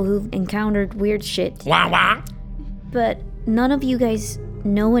people who've encountered weird shit. Wow. But none of you guys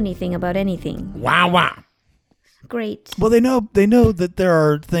know anything about anything. Wow. Great. Well, they know that there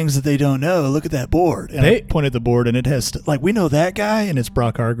are things that they don't know. Look at that board. And I pointed at the board, and it has we know that guy, and it's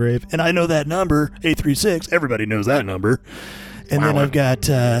Brock Hargrave, and I know that number 836. Everybody knows that number. And then I've got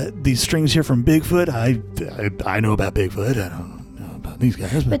these strings here from Bigfoot. I know about Bigfoot. I don't know about these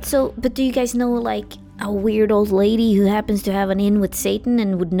guys. But But do you guys know like a weird old lady who happens to have an in with Satan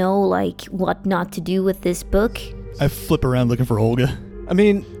and would know like what not to do with this book? I flip around looking for Olga. I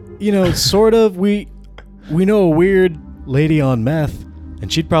mean, sort of. We know a weird lady on meth,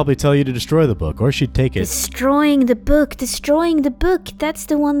 and she'd probably tell you to destroy the book, or she'd take it. Destroying the book. That's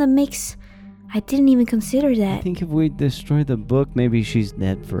the one that makes... I didn't even consider I that. think if we destroy the book, maybe she's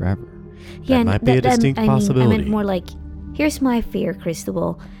dead forever. Yeah, and might be a distinct I possibility. meant more like, here's my fear,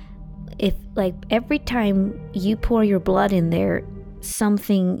 Cristobal. If, like, every time you pour your blood in there,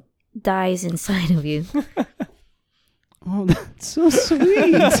 something dies inside of you. Oh, that's so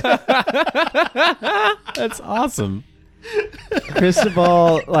sweet. That's awesome.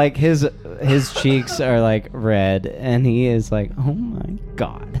 Cristobal, like his cheeks are like red, and he is like, oh my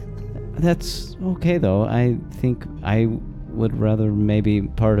god. That's okay though. I think I would rather maybe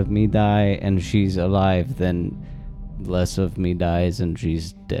part of me die and she's alive than less of me dies and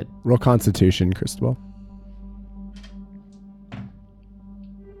she's dead. Roll Constitution, Cristobal.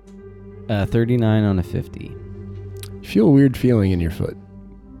 39 on a 50. You feel a weird feeling in your foot.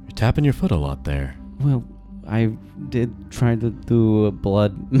 You're tapping your foot a lot there. Well, I did try to do a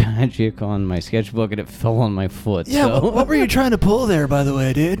blood magic on my sketchbook and it fell on my foot. Yeah, so. what were you trying to pull there, by the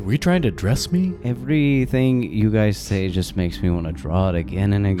way, dude? Were you trying to dress me? Everything you guys say just makes me want to draw it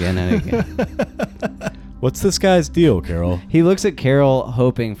again and again and again. What's this guy's deal, Carol? He looks at Carol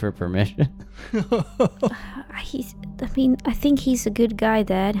hoping for permission. I think he's a good guy,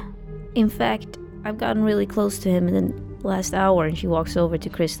 Dad. In fact, I've gotten really close to him in the last hour, and she walks over to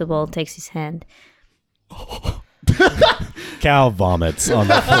Cristobal and takes his hand. Cal vomits on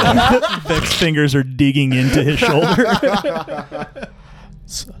the floor. Vex's fingers are digging into his shoulder.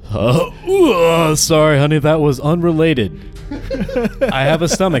 Sorry, honey, that was unrelated. I have a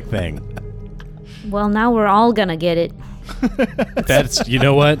stomach thing. Well, now we're all gonna get it. That's, you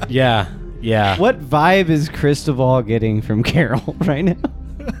know what? Yeah. What vibe is Cristobal getting from Carol right now?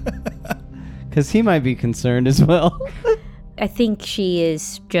 Because he might be concerned as well. I think she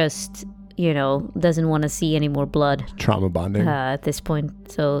is just, doesn't want to see any more blood Trauma bonding. at this point.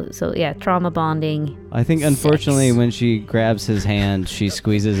 So yeah, trauma bonding. I think, unfortunately, Sex. when she grabs his hand, she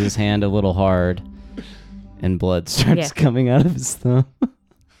squeezes his hand a little hard, and blood starts coming out of his thumb.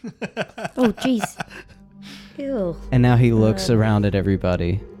 Oh, jeez. Ew. And now he looks around at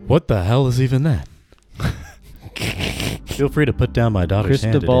everybody. What the hell is even that? Feel free to put down my daughter's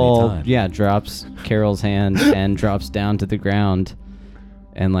hand at any Cristobal, time. yeah, drops Carol's hand and drops down to the ground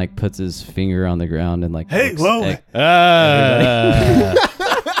and like puts his finger on the ground and like Hey, looks whoa. at-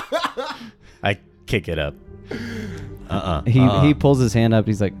 I kick it up. he pulls his hand up.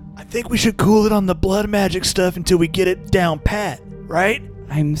 He's like, I think we should cool it on the blood magic stuff until we get it down pat, right?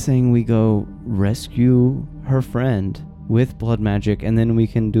 I'm saying we go rescue her friend with blood magic, and then we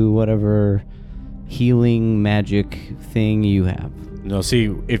can do whatever healing magic thing you have. No,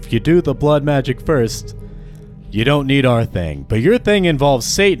 see, if you do the blood magic first, you don't need our thing. But your thing involves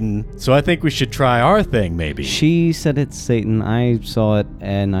Satan, so I think we should try our thing, maybe. She said it's Satan. I saw it,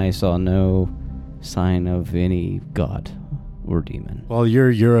 and I saw no sign of any god or demon. Well,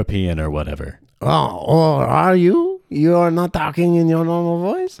 you're European or whatever. Oh, or are you? You are not talking in your normal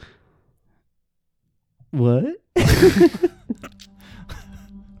voice? What?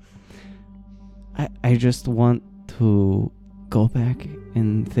 I just want to go back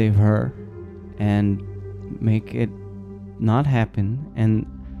and save her and make it not happen,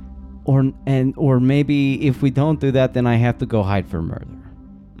 or maybe if we don't do that, then I have to go hide for murder.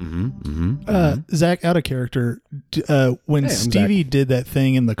 Zach, out of character, when Hey, I'm Stevie did that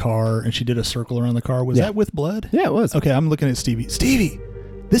thing in the car and she did a circle around the car, was Yeah. that with blood? Yeah, it was. Okay, I'm looking at Stevie. Stevie,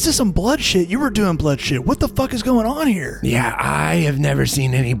 this is some blood shit. You were doing blood shit. What the fuck is going on here? Yeah, I have never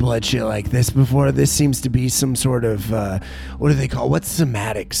seen any blood shit like this before. This seems to be some sort of, what do they call, what's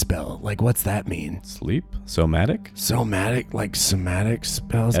somatic spell? Like, what's that mean? Sleep? Somatic? Somatic, like somatic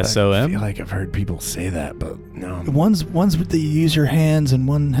spells? SOM? I feel like I've heard people say that, but no. One's that you use your hands and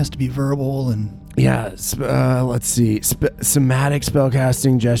one has to be verbal and... Yeah, let's see. Somatic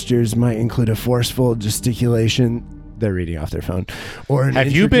spellcasting gestures might include a forceful gesticulation. They're reading off their phone. Or an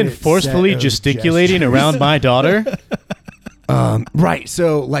Have you been intricate forcefully set of gesticulating gestures. around my daughter? Right,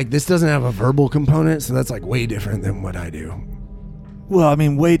 so like this doesn't have a verbal component, so that's like way different than what I do. Well, I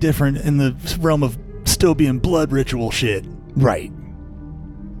mean, way different in the realm of still being blood ritual shit. Right.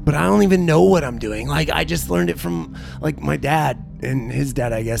 But I don't even know what I'm doing. Like, I just learned it from like my dad and his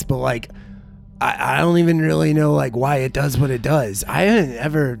dad, I guess. But like, I don't even really know like why it does what it does. I haven't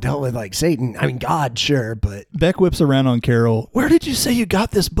ever dealt with like Satan. I mean, God, sure, but Beck whips around on Carol. Where did you say you got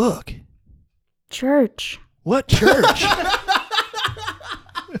this book? Church. What church?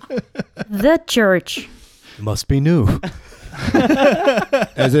 The church. Must be new.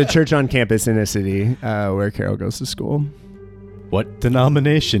 there's a church on campus in a city where Carol goes to school. What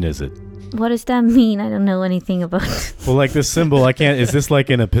denomination is it? What does that mean? I don't know anything about it. Well, like this symbol, I can't. Is this like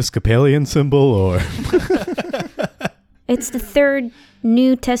an Episcopalian symbol or? It's the third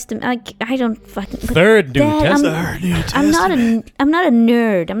New Testament. I don't fucking. Third New Dad, Testament. I'm not a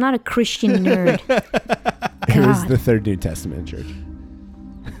nerd. I'm not a Christian nerd. It was God. the Third New Testament church.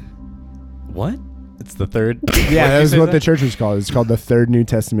 What? It's the third. Yeah, that was say what that? the church was called. It's called the Third New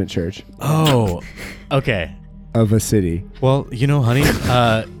Testament Church Oh, okay. of a city. Well, you know, honey,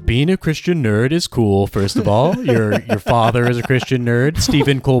 being a Christian nerd is cool. First of all, your father is a Christian nerd.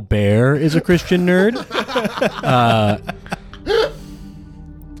 Stephen Colbert is a Christian nerd.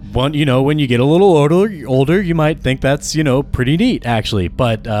 When you get a little older, you might think that's pretty neat, actually.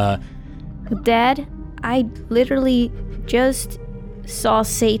 But Dad, I literally just saw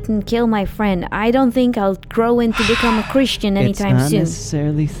Satan kill my friend. I don't think I'll grow into become a Christian anytime it's not soon.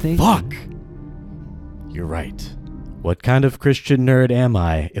 necessarily Satan. fuck, you're right. What kind of Christian nerd am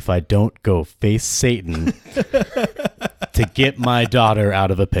I if I don't go face Satan to get my daughter out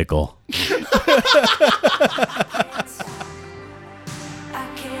of a pickle? I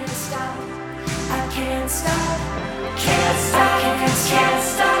can't stop. I can't stop. Can't stop. Can't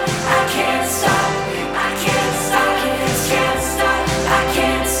stop. I can't stop. I can't stop. Can't stop. I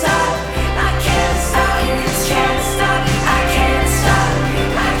can't stop. I can't stop. Can't stop. I can't stop.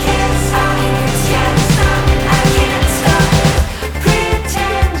 I can't stop. Can't stop. I can't stop.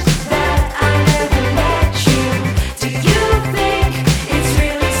 Pretend that I never met you. Do you think it's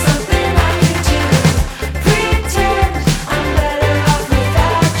really something I could do? Pretend I'm better off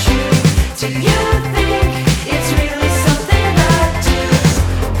without you. Do you think it's really something I do?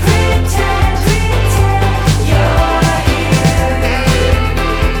 Pretend you're here.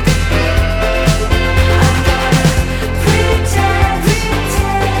 I'm gonna pretend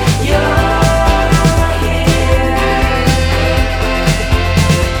you're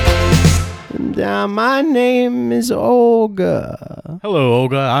here. My name is Olga. Hello,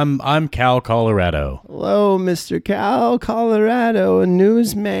 Olga. I'm Cal, Colorado. Hello, Mr. Cal, Colorado, a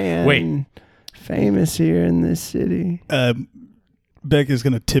newsman. Wait. Famous here in this city. Beck is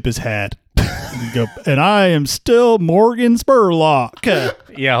going to tip his hat. You go, and I am still Morgan Spurlock.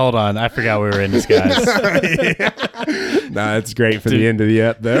 Yeah, hold on. I forgot we were in disguise. Nah, that's great for the end of the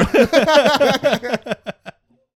ep, though.